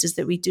with space, is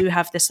that we do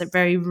have this like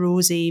very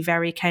rosy,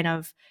 very kind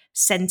of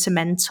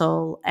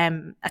sentimental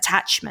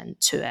attachment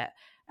to it.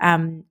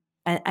 And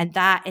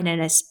that in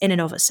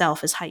and of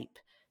itself is hype.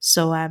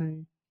 So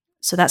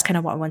that's kind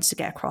of what I wanted to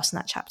get across in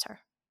that chapter.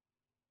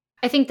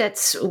 I think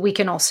we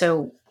can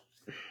also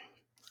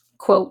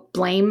quote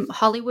blame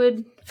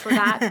Hollywood for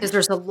that, because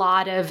there's a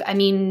lot of,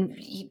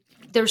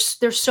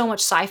 there's so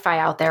much sci-fi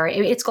out there.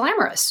 It's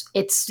glamorous.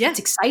 It's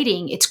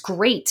exciting. It's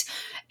great.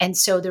 And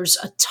so there's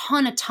a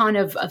ton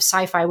of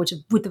sci-fi, which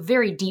is with a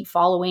very deep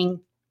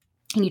following.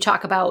 And you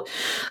talk about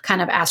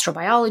kind of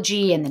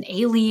astrobiology and then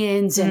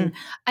aliens. And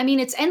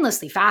it's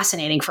endlessly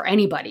fascinating for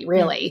anybody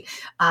really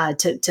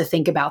to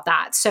think about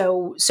that.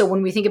 So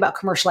when we think about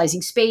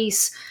commercializing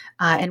space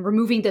and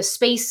removing the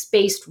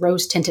space-based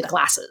rose-tinted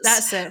glasses.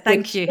 That's it.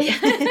 Thank you.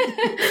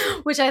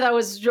 Which I thought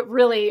was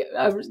really,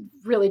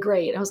 really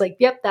great. I was like,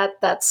 yep,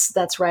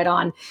 that's right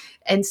on.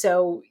 And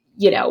so,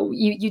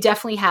 you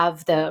definitely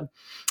have the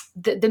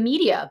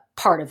media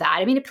part of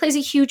that. It plays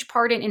a huge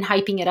part in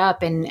hyping it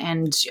up.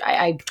 And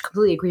I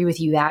completely agree with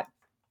you that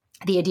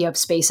the idea of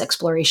space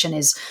exploration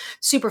is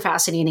super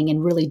fascinating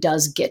and really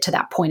does get to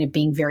that point of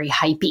being very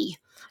hypey,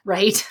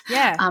 right?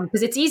 Yeah.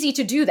 Because it's easy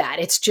to do that.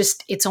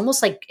 It's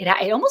almost like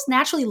it almost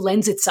naturally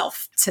lends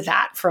itself to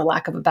that, for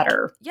lack of a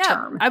better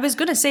term. I was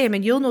going to say,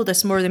 you'll know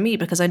this more than me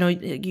because I know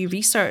you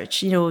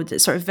research, the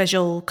sort of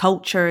visual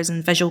cultures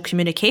and visual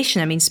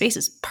communication. Space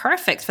is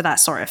perfect for that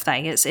sort of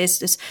thing.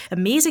 It's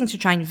amazing to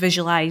try and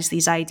visualize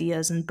these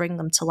ideas and bring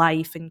them to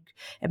life, and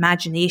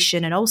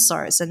imagination and all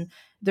sorts. And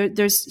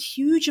there's a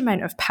huge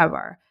amount of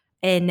power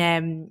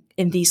in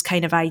these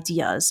kind of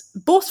ideas,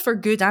 both for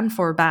good and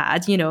for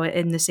bad,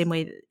 in the same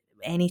way that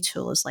any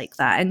tool is like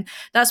that. And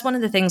that's one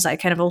of the things that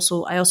I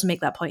also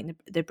make that point in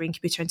the Brain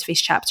Computer Interface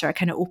chapter. I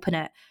kind of open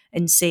it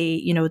and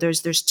say,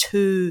 there's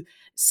two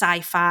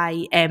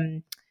sci-fi,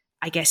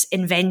 I guess,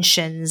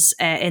 inventions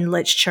in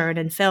literature and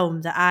in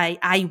film that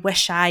I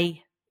wish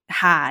I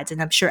had,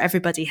 and I'm sure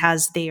everybody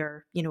has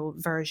their,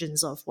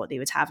 versions of what they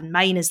would have. And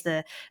mine is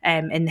the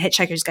in the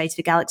Hitchhiker's Guide to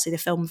the Galaxy, the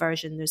film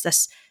version. There's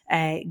this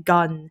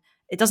gun.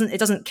 It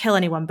doesn't kill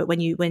anyone, but when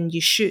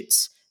you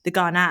shoot the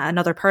gun at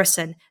another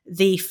person,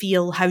 they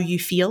feel how you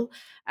feel.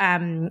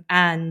 And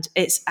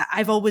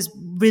I've always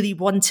really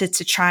wanted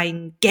to try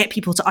and get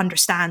people to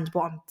understand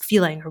what I'm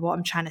feeling or what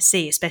I'm trying to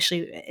say,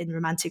 especially in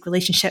romantic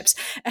relationships.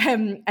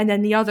 And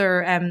then the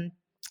other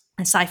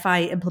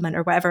sci-fi implement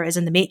or whatever is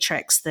in the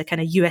Matrix, the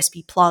kind of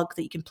USB plug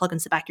that you can plug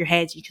into the back of your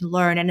head. You can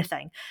learn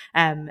anything.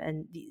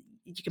 And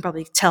you can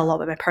probably tell a lot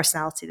about my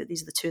personality that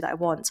these are the two that I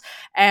want.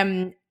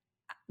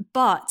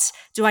 But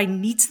do I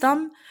need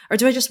them or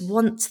do I just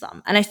want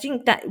them? And I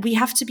think that we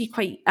have to be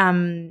quite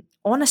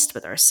honest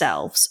with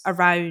ourselves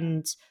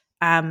around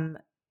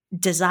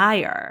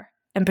desire,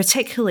 and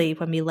particularly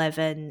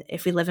when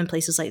if we live in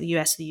places like the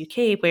US or the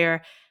UK,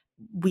 where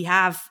we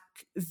have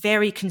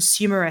very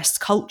consumerist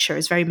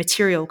cultures, very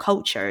material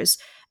cultures,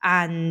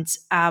 and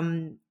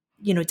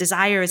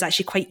desire is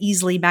actually quite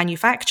easily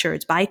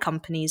manufactured by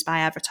companies, by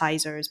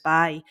advertisers,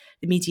 by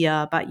the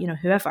media, by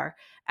whoever.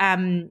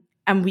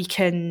 And we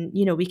can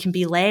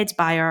be led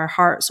by our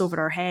hearts over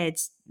our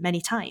heads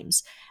many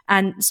times.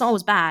 And it's not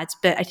always bad,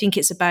 but I think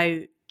it's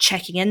about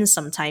checking in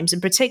sometimes,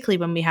 and particularly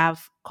when we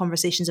have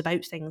conversations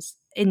about things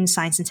in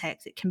science and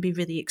tech that can be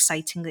really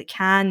exciting, that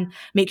can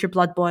make your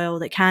blood boil,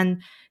 that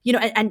can,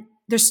 and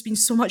there's been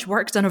so much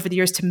work done over the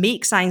years to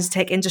make science and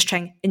tech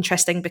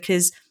interesting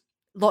because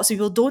lots of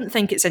people don't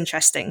think it's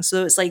interesting.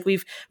 So it's like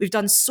we've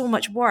done so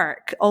much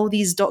work, all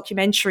these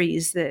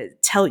documentaries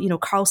that tell,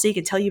 Carl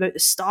Sagan tell you about the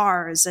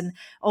stars, and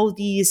all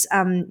these,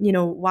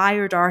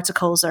 Wired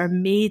articles that are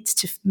made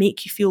to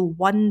make you feel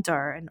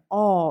wonder and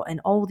awe and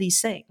all these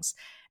things.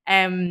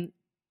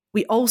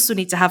 We also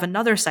need to have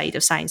another side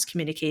of science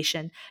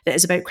communication that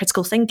is about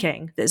critical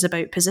thinking, that is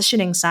about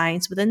positioning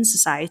science within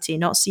society,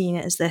 not seeing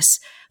it as this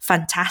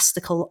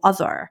fantastical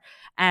other.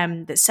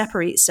 That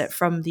separates it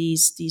from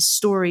these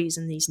stories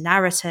and these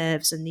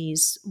narratives and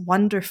these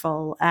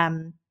wonderful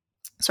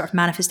sort of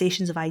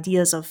manifestations of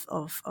ideas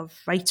of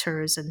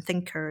writers and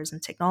thinkers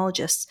and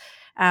technologists,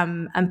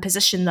 and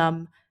position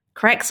them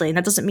correctly. And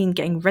that doesn't mean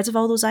getting rid of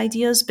all those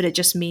ideas, but it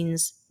just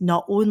means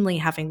not only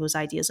having those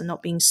ideas and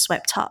not being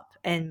swept up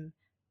in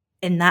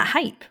that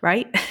hype,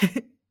 right?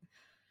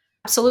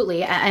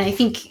 Absolutely. And I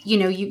think,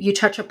 you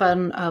touch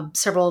upon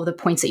several of the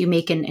points that you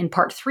make in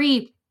part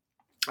 3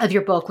 of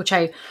your book, which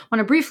I want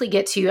to briefly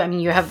get to. I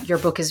mean, your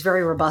book is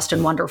very robust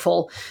and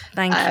wonderful.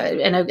 Thank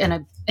you.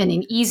 And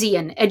an easy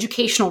and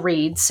educational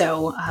read.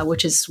 So,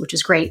 which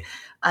is great.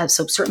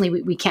 So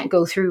certainly we can't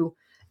go through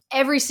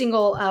every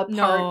single part,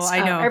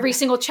 I know. every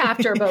single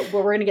chapter, but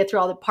we're going to get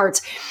through all the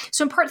parts.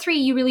 So in part 3,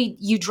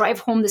 you drive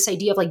home this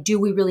idea of like, do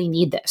we really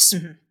need this?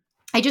 Mm-hmm.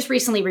 I just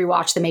recently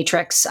rewatched The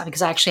Matrix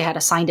because I actually had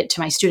assigned it to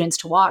my students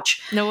to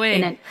watch. No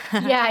way.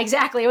 Yeah,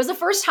 exactly. It was the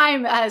first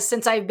time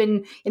since I've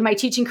been in my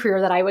teaching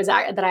career that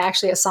I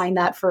actually assigned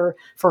that for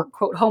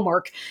quote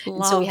homework. Love.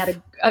 And so we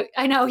had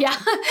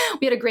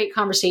we had a great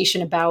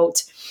conversation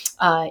about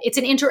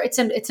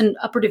it's an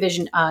upper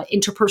division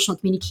interpersonal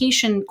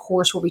communication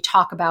course where we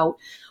talk about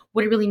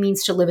what it really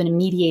means to live in a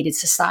mediated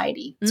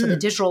society. So the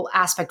digital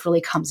aspect really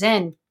comes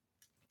in,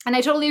 and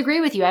I totally agree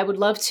with you. I would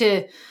love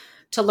to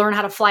learn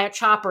how to fly a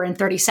chopper in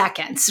 30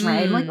 seconds,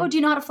 right? I'm like, oh, do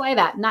you know how to fly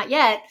that? Not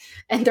yet.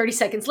 And 30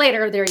 seconds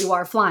later, there you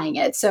are flying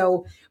it.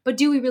 So, but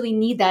do we really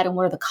need that? And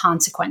what are the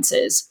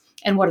consequences?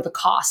 And what are the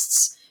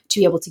costs to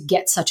be able to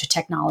get such a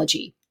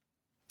technology?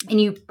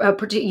 And you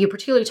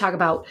particularly talk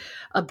about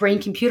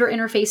brain-computer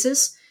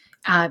interfaces,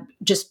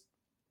 just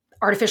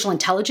artificial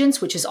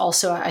intelligence, which is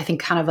also, I think,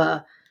 kind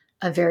of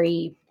a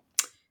very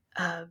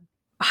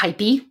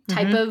hypey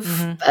type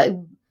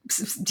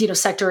of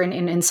sector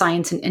in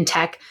science and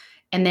tech.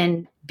 And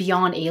then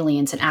beyond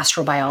aliens and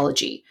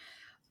astrobiology.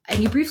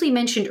 And you briefly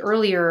mentioned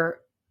earlier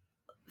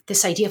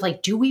this idea of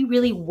like, do we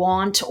really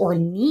want or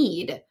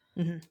need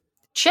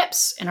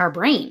chips in our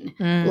brain?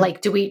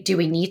 Like, do we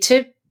need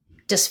to,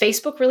 does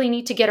Facebook really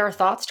need to get our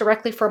thoughts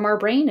directly from our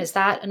brain? Is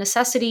that a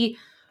necessity?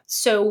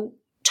 So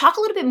talk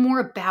a little bit more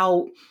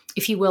about,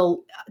 if you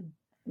will,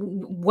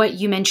 what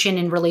you mentioned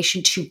in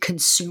relation to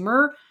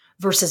consumer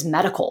versus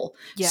medical.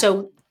 Yeah.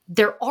 So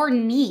there are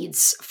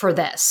needs for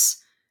this.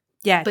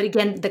 Yeah. But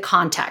again, the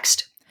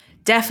context.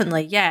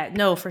 Definitely. Yeah,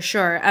 no, for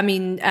sure. I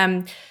mean,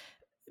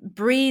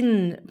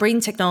 brain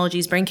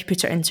technologies, brain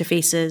computer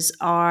interfaces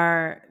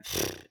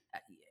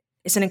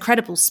it's an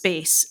incredible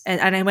space.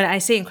 And when I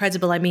say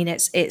incredible, I mean,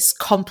 it's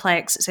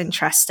complex, it's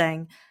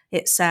interesting.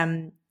 It's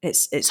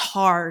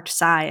hard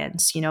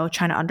science,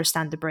 trying to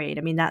understand the brain.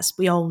 I mean,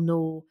 we all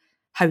know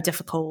how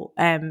difficult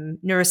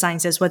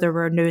neuroscience is, whether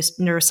we're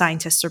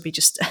neuroscientists or we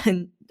just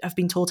have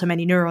been told how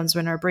many neurons are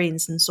in our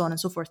brains and so on and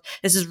so forth.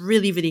 This is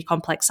really, really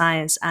complex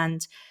science,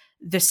 and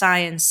the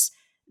science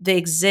that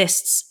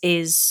exists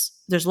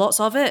there's lots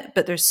of it,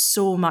 but there's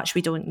so much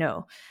we don't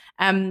know.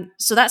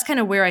 So that's kind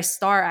of where I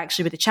start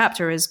actually with the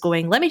chapter, is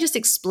going, let me just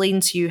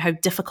explain to you how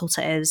difficult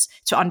it is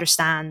to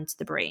understand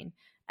the brain.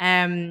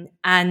 And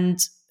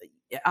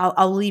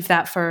I'll leave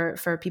that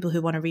for people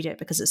who want to read it,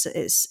 because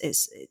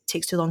it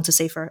takes too long to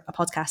say for a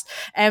podcast.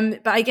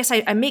 But I guess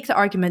I make the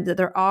argument that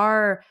there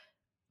are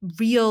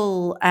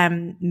real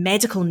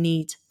medical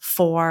need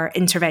for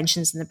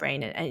interventions in the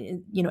brain,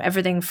 and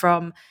everything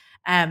from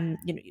brain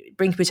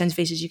computer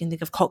interfaces. You can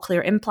think of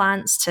cochlear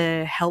implants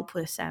to help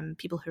with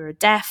people who are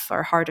deaf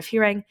or hard of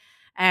hearing.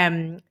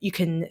 You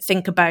can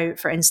think about,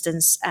 for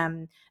instance,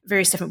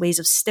 various different ways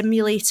of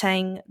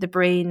stimulating the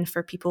brain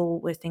for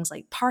people with things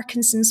like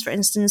Parkinson's, for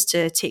instance,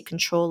 to take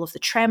control of the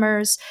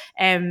tremors.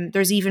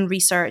 There's even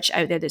research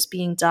out there that's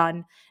being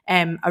done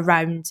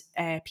around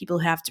people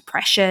who have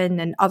depression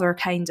and other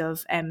kind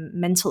of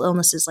mental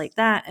illnesses like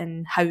that,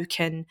 and how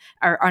can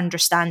our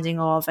understanding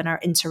of and our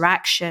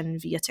interaction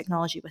via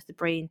technology with the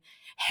brain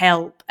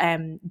help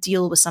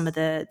deal with some of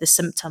the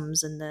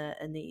symptoms and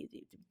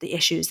the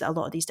issues that a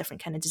lot of these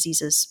different kind of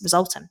diseases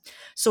result in.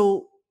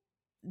 So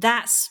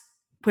that's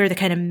where the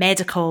kind of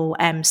medical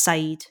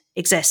side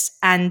exists.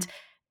 And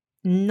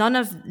none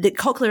of the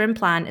cochlear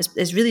implant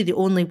is really the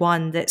only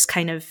one that's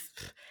kind of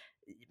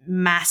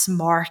mass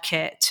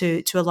market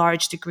to a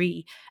large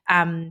degree.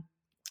 A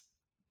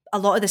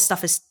lot of this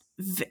stuff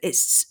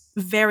it's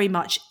very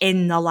much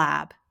in the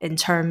lab, in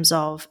terms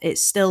of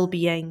it's still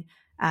being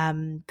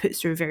put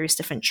through various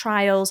different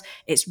trials.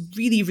 It's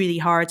really, really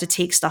hard to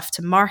take stuff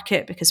to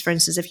market because, for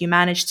instance, if you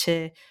manage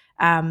to,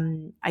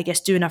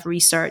 do enough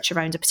research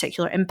around a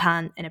particular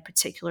implant in a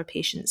particular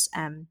patient's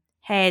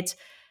head,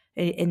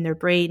 in their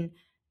brain,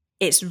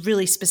 it's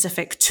really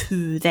specific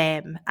to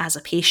them as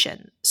a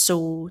patient.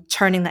 So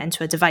turning that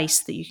into a device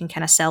that you can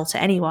kind of sell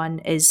to anyone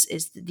is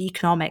the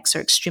economics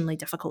are extremely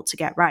difficult to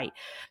get right.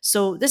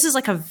 So this is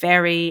like a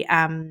very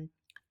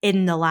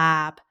in the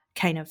lab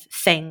kind of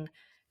thing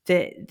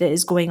that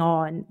is going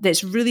on,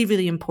 that's really,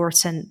 really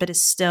important, but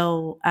is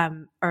still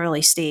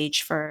early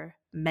stage for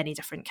many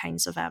different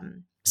kinds of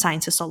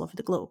scientists all over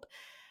the globe.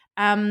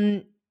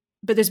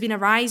 But there's been a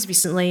rise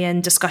recently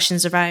in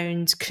discussions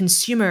around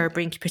consumer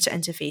brain-computer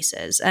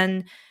interfaces.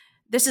 And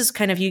this is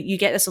kind of, you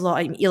get this a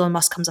lot. Elon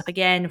Musk comes up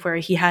again, where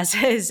he has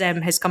his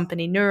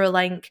company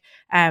Neuralink,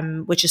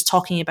 which is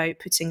talking about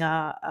putting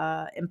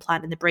a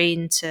implant in the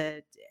brain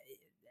to,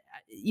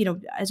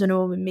 I don't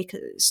know,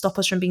 stop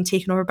us from being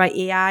taken over by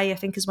AI, I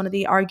think is one of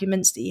the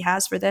arguments that he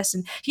has for this.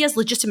 And he has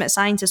legitimate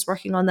scientists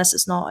working on this.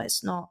 It's not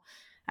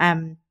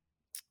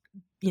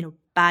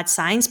bad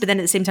science, but then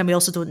at the same time, we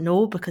also don't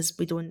know, because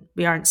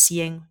we aren't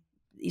seeing,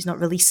 he's not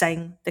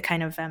releasing the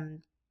kind of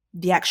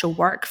the actual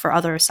work for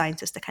other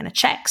scientists to kind of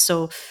check.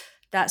 So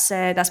that's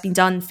been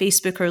done.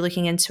 Facebook are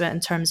looking into it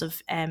in terms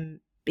of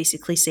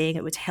basically saying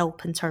it would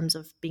help in terms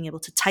of being able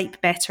to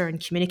type better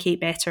and communicate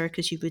better,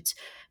 because you would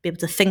be able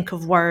to think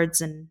of words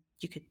and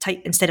you could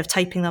type instead of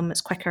typing them.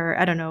 It's quicker.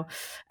 I don't know.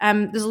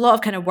 There's a lot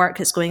of kind of work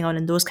that's going on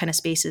in those kind of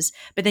spaces.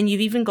 But then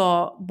you've even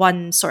got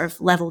one sort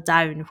of level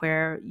down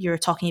where you're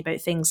talking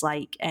about things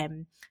like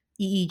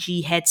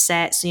EEG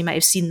headsets. So you might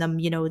have seen them,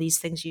 these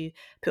things you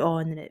put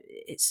on, and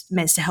it's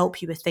meant to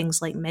help you with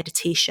things like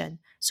meditation.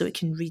 So it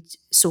can read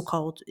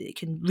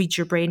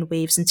your brain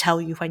waves and tell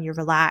you when you're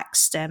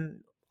relaxed,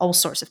 all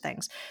sorts of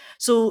things.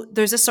 So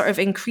there's this sort of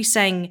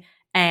increasing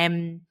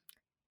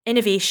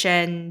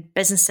innovation,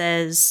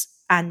 businesses,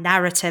 and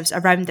narratives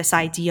around this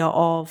idea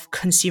of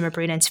consumer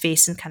brain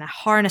interface and kind of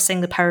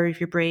harnessing the power of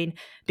your brain,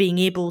 being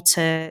able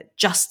to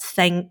just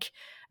think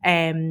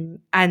and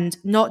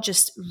not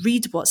just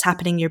read what's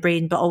happening in your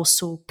brain, but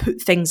also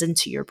put things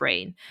into your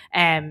brain.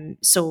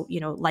 So,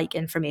 like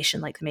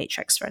information like the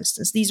Matrix, for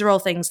instance. These are all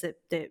things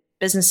that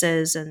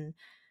businesses and,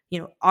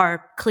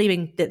 are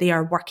claiming that they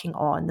are working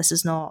on. This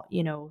is not,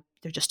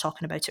 they're just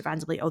talking about it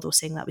randomly, although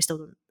saying that we still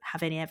don't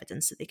have any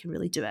evidence that they can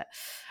really do it.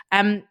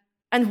 And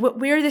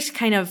where this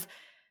kind of,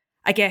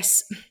 I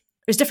guess,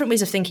 there's different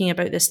ways of thinking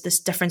about this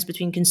difference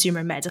between consumer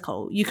and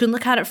medical. You can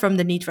look at it from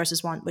the need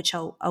versus want, which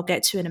I'll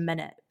get to in a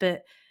minute.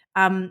 But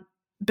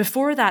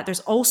before that,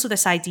 there's also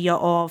this idea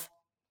of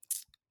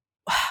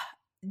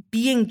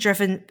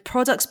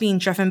products being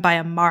driven by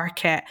a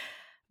market,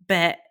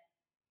 but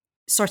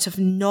sort of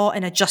not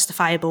in a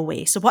justifiable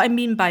way. So what I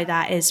mean by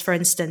that is, for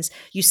instance,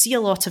 you see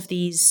a lot of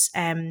these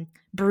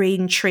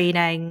brain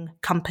training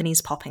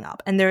companies popping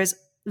up, and there is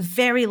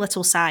very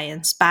little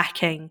science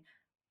backing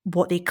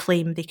what they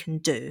claim they can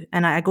do.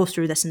 And I go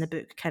through this in the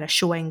book, kind of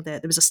showing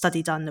that there was a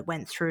study done that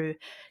went through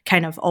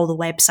kind of all the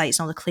websites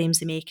and all the claims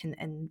they make,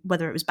 and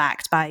whether it was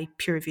backed by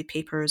peer-reviewed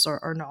papers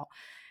or not.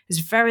 There's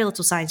very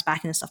little science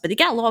backing this stuff, but they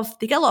get a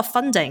lot of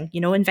funding.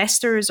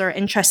 Investors are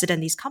interested in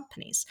these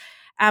companies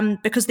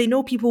because they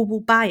know people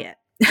will buy it.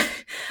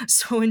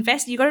 So you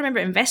got to remember,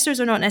 investors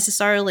are not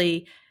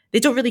necessarily, they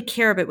don't really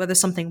care about whether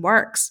something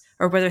works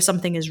or whether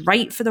something is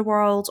right for the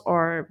world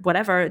or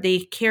whatever. They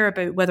care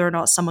about whether or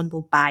not someone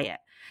will buy it.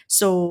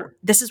 So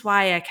this is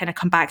why I kind of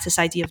come back to this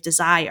idea of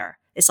desire.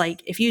 It's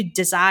like, if you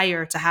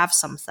desire to have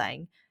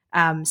something,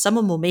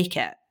 someone will make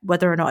it,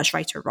 whether or not it's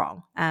right or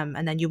wrong.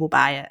 And then you will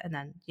buy it, and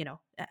then,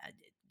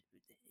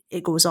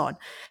 it goes on.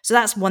 So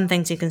that's one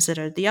thing to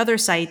consider. The other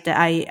side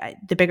that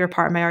the bigger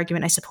part of my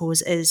argument, I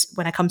suppose, is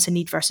when I come to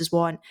need versus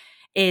want,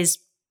 is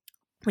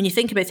when you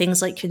think about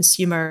things like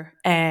consumer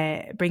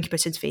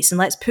brain-computer interface, and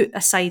let's put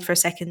aside for a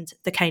second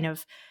the kind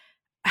of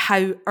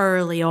how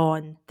early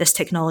on this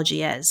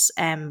technology is.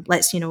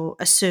 Let's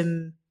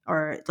assume,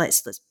 or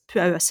let's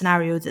put out a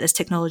scenario that this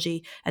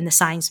technology and the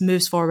science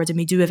moves forward, and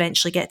we do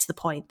eventually get to the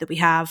point that we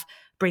have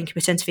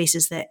brain-computer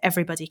interfaces that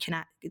everybody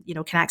can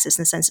access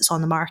in the sense it's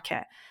on the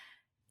market.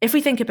 If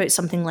we think about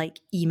something like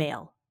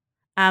email,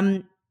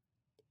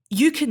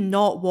 you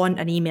cannot want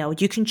an email.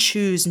 You can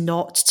choose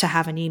not to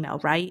have an email,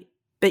 right?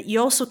 But you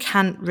also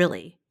can't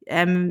really.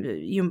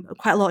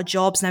 Quite a lot of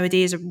jobs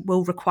nowadays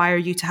will require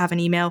you to have an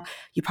email.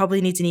 You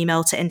probably need an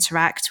email to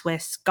interact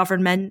with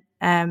government,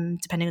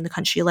 depending on the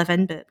country you live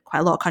in, but quite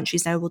a lot of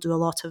countries now will do a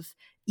lot of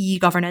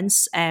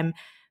e-governance,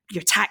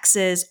 your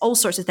taxes, all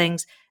sorts of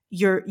things.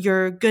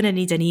 You're going to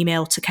need an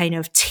email to kind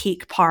of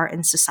take part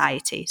in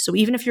society. So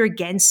even if you're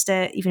against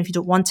it, even if you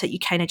don't want it, you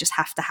kind of just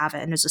have to have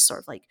it. And there's a sort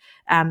of like,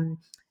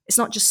 it's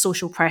not just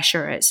social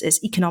pressure,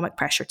 it's economic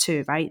pressure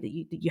too, right? That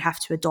you have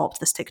to adopt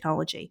this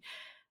technology.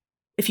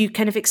 If you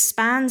kind of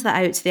expand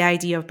that out to the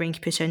idea of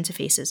brain-computer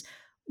interfaces,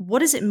 what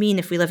does it mean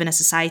if we live in a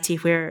society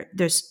where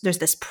there's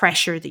this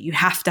pressure that you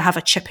have to have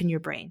a chip in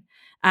your brain?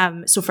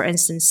 So for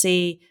instance,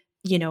 say,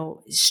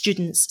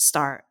 students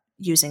start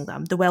using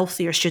them. The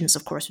wealthier students,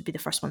 of course, would be the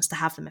first ones to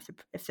have them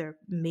if they're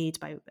made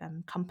by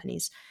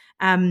companies.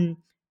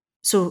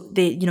 So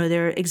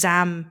their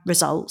exam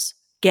results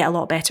get a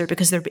lot better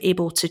because they're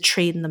able to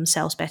train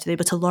themselves better. They're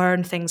able to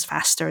learn things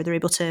faster. They're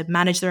able to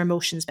manage their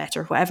emotions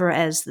better, whatever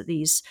it is that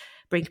these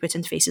brain-computer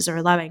interfaces are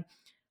allowing.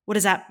 What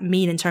does that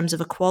mean in terms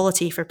of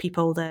equality for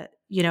people that,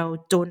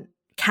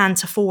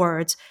 can't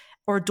afford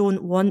or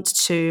don't want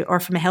to, or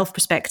from a health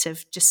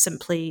perspective, just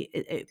simply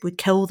it would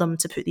kill them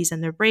to put these in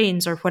their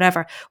brains or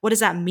whatever? What does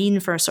that mean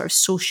for a sort of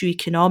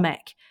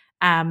socioeconomic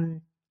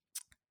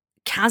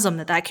chasm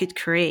that could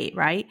create,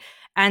 right?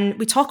 And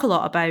we talk a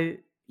lot about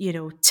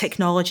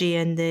technology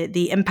and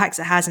the impacts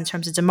it has in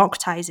terms of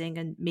democratizing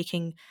and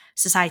making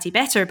society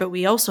better. But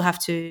we also have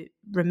to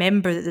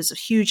remember that there's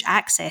huge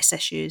access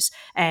issues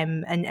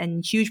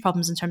and huge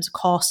problems in terms of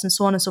cost and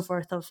so on and so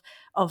forth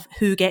of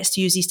who gets to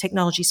use these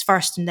technologies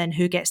first, and then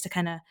who gets to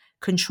kind of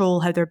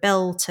control how they're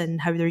built and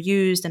how they're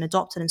used and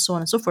adopted and so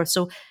on and so forth.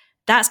 So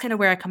that's kind of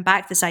where I come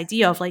back to this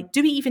idea of like,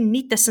 do we even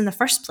need this in the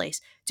first place?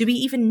 Do we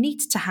even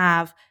need to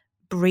have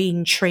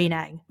brain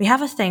training? We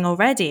have a thing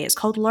already. It's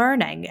called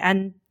learning.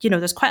 And,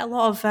 there's quite a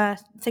lot of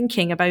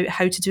thinking about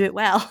how to do it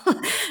well.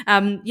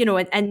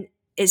 And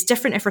it's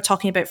different if we're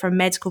talking about from a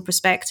medical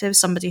perspective,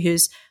 somebody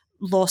who's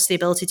lost the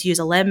ability to use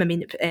a limb. I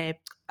mean,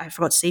 I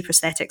forgot to say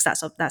prosthetics.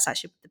 That's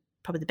actually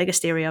probably the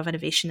biggest area of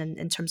innovation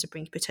in terms of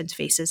brain-computer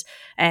interfaces,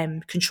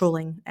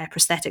 controlling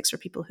prosthetics for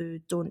people who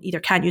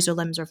can't use their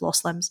limbs or have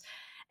lost limbs.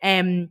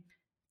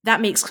 That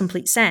makes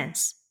complete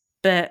sense.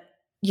 But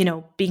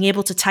being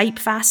able to type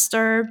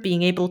faster,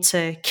 being able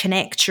to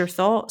connect your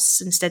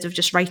thoughts instead of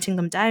just writing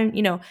them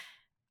down,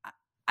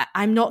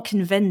 I'm not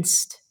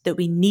convinced that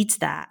we need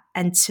that.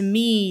 And to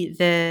me,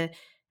 the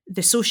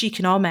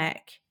socioeconomic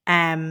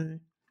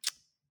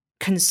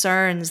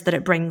concerns that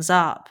it brings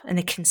up and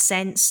the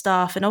consent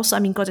stuff, and also, I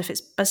mean, God, if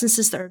it's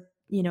businesses that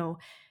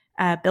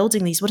are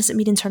building these, what does it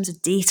mean in terms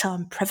of data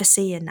and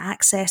privacy and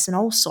access and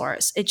all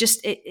sorts? It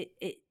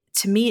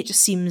to me, it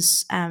just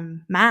seems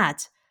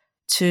mad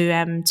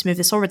to move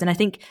this forward. And I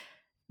think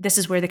this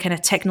is where the kind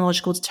of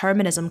technological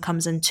determinism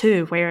comes in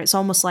too, where it's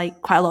almost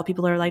like quite a lot of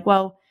people are like,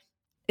 well,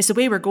 it's the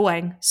way we're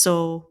going,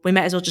 so we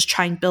might as well just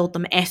try and build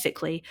them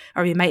ethically,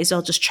 or we might as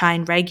well just try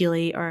and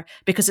regulate, or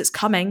because it's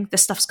coming,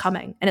 this stuff's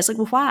coming. And it's like,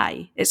 well,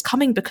 why? It's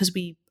coming because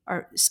we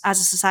are, as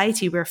a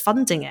society, we're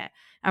funding it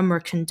and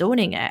we're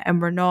condoning it,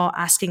 and we're not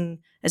asking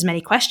as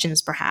many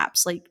questions,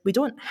 perhaps. Like, we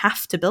don't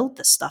have to build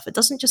this stuff. It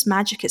doesn't just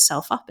magic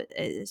itself up.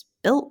 It's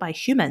built by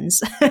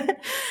humans.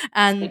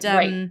 And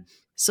right.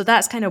 So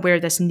that's kind of where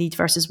this need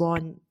versus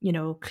want,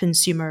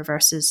 consumer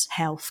versus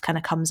health kind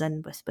of comes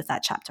in with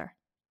that chapter.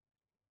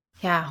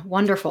 Yeah,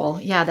 wonderful.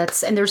 Yeah, there's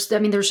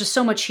just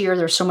so much here.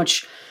 There's so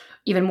much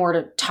even more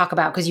to talk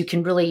about, because you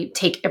can really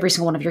take every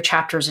single one of your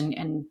chapters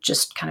and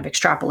just kind of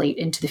extrapolate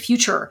into the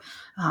future,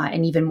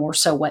 and even more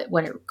so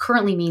what it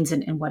currently means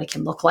and what it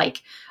can look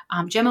like.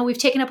 Gemma, we've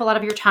taken up a lot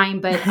of your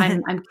time, but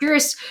I'm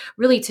curious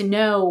really to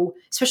know,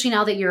 especially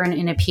now that you're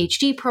in a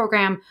PhD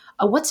program,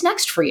 what's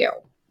next for you?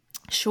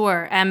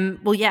 Sure.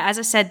 Well, yeah, as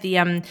I said,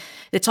 the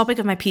topic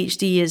of my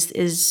PhD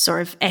is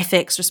sort of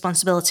ethics,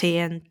 responsibility,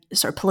 and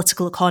sort of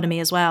political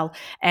economy as well,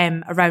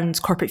 around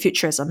corporate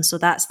futurism. So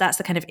that's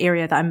the kind of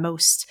area that I'm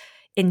most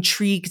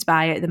intrigued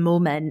by at the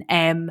moment.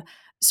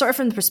 Sort of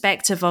from the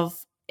perspective of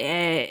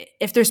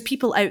if there's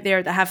people out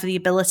there that have the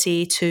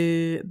ability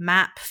to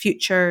map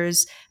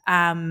futures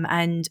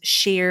and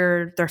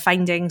share their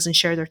findings and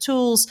share their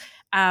tools.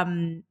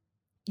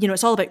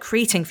 It's all about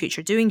creating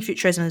future. Doing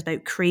futurism is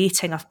about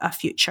creating a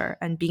future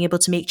and being able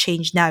to make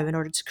change now in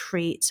order to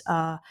create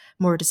a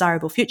more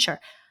desirable future.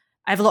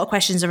 I have a lot of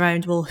questions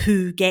around, well,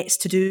 who gets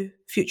to do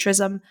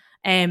futurism?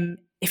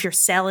 If you're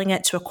selling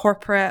it to a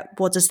corporate,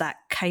 what does that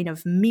kind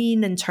of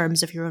mean in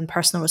terms of your own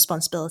personal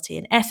responsibility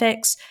and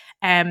ethics?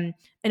 And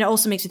it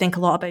also makes me think a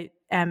lot about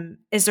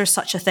is there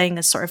such a thing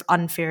as sort of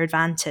unfair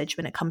advantage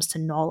when it comes to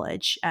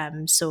knowledge?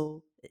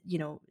 So,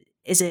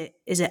 is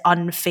it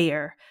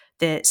unfair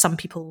that some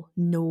people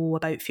know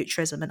about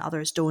futurism and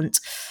others don't?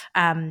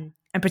 And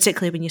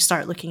particularly when you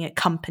start looking at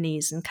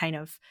companies and kind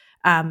of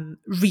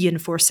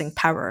reinforcing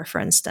power, for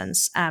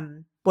instance,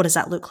 what does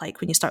that look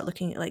like when you start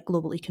looking at like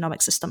global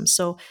economic systems?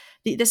 So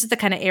this is the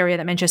kind of area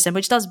that I'm interested in,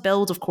 which does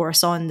build, of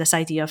course, on this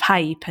idea of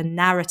hype and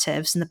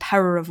narratives and the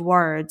power of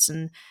words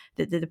and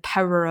the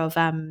power of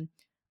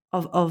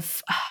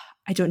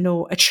I don't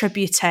know,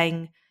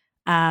 attributing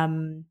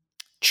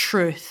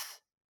truth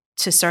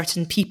to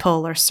certain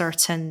people or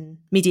certain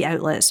media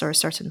outlets or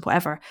certain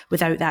whatever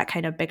without that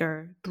kind of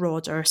bigger,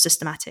 broader,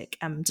 systematic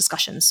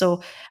discussion.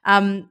 So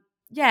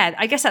yeah,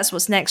 I guess that's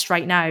what's next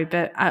right now.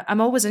 But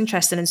I'm always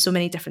interested in so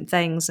many different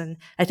things. And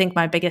I think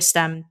my biggest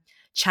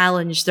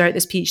challenge throughout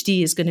this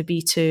PhD is going to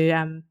be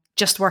to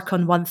just work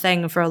on one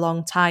thing for a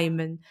long time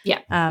and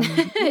not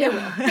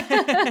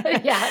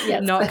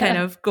kind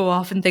of go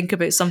off and think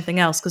about something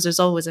else, because there's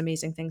always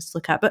amazing things to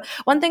look at. But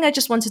one thing I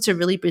just wanted to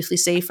really briefly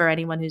say for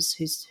anyone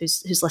who's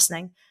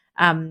listening,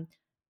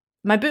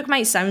 my book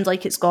might sound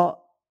like it's got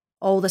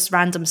all this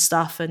random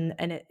stuff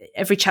and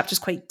every chapter is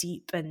quite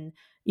deep, and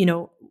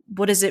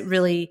what does it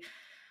really,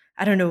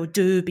 I don't know,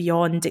 do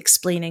beyond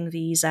explaining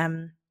these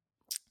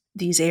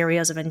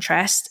areas of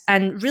interest?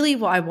 And really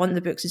what I want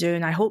the book to do,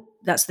 and I hope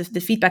that's the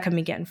feedback I've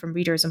been getting from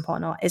readers and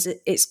whatnot, is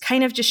it's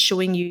kind of just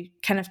showing you,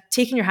 kind of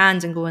taking your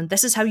hand and going,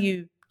 this is how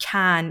you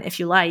can, if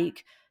you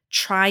like,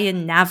 try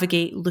and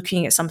navigate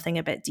looking at something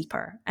a bit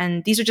deeper.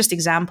 And these are just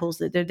examples,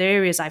 that they're the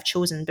areas I've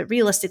chosen, but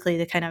realistically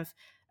the kind of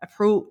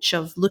approach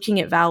of looking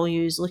at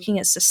values, looking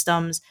at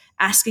systems,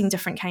 asking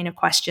different kind of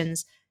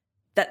questions,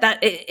 that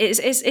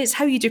is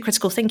how you do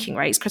critical thinking,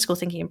 right? It's critical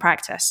thinking in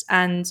practice.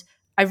 And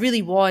I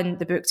really want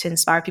the book to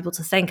inspire people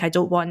to think. I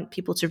don't want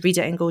people to read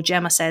it and go,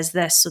 Gemma says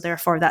this, so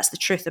therefore that's the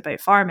truth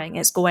about farming.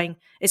 It's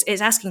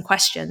asking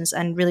questions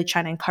and really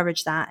trying to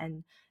encourage that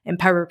and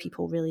empower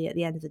people really at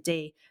the end of the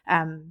day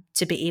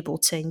to be able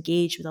to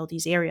engage with all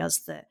these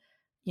areas that,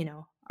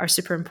 are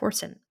super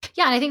important.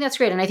 Yeah, and I think that's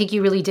great. And I think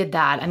you really did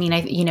that. I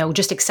mean,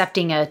 just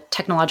accepting a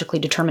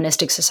technologically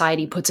deterministic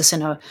society puts us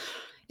in a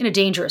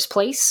dangerous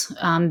place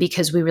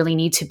because we really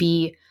need to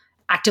be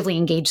actively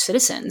engaged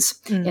citizens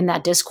in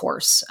that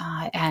discourse.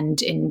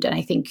 And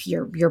I think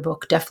your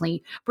book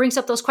definitely brings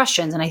up those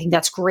questions. And I think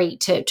that's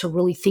great to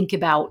really think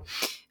about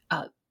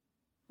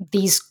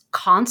these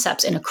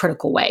concepts in a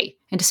critical way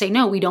and to say,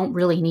 no, we don't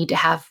really need to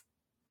have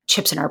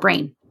chips in our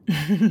brain.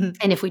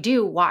 And if we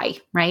do, why?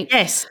 Right?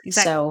 Yes,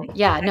 exactly. So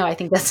yeah, no, I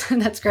think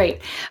that's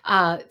great.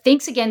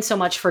 Thanks again so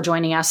much for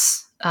joining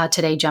us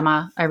today,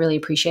 Gemma. I really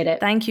appreciate it.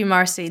 Thank you,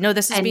 Marcy. No,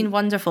 this has been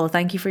wonderful.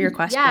 Thank you for your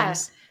questions.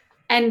 Yes.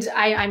 And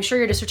I'm sure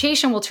your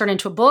dissertation will turn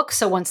into a book.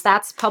 So once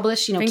that's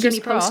published, Fingers keep me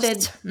crossed.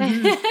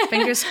 posted.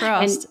 Fingers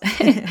crossed.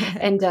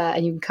 and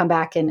you can come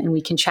back and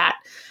we can chat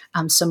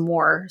some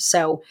more.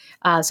 So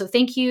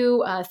thank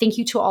you. Thank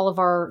you to all of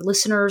our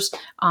listeners.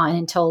 And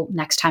until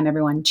next time,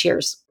 everyone,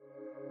 cheers.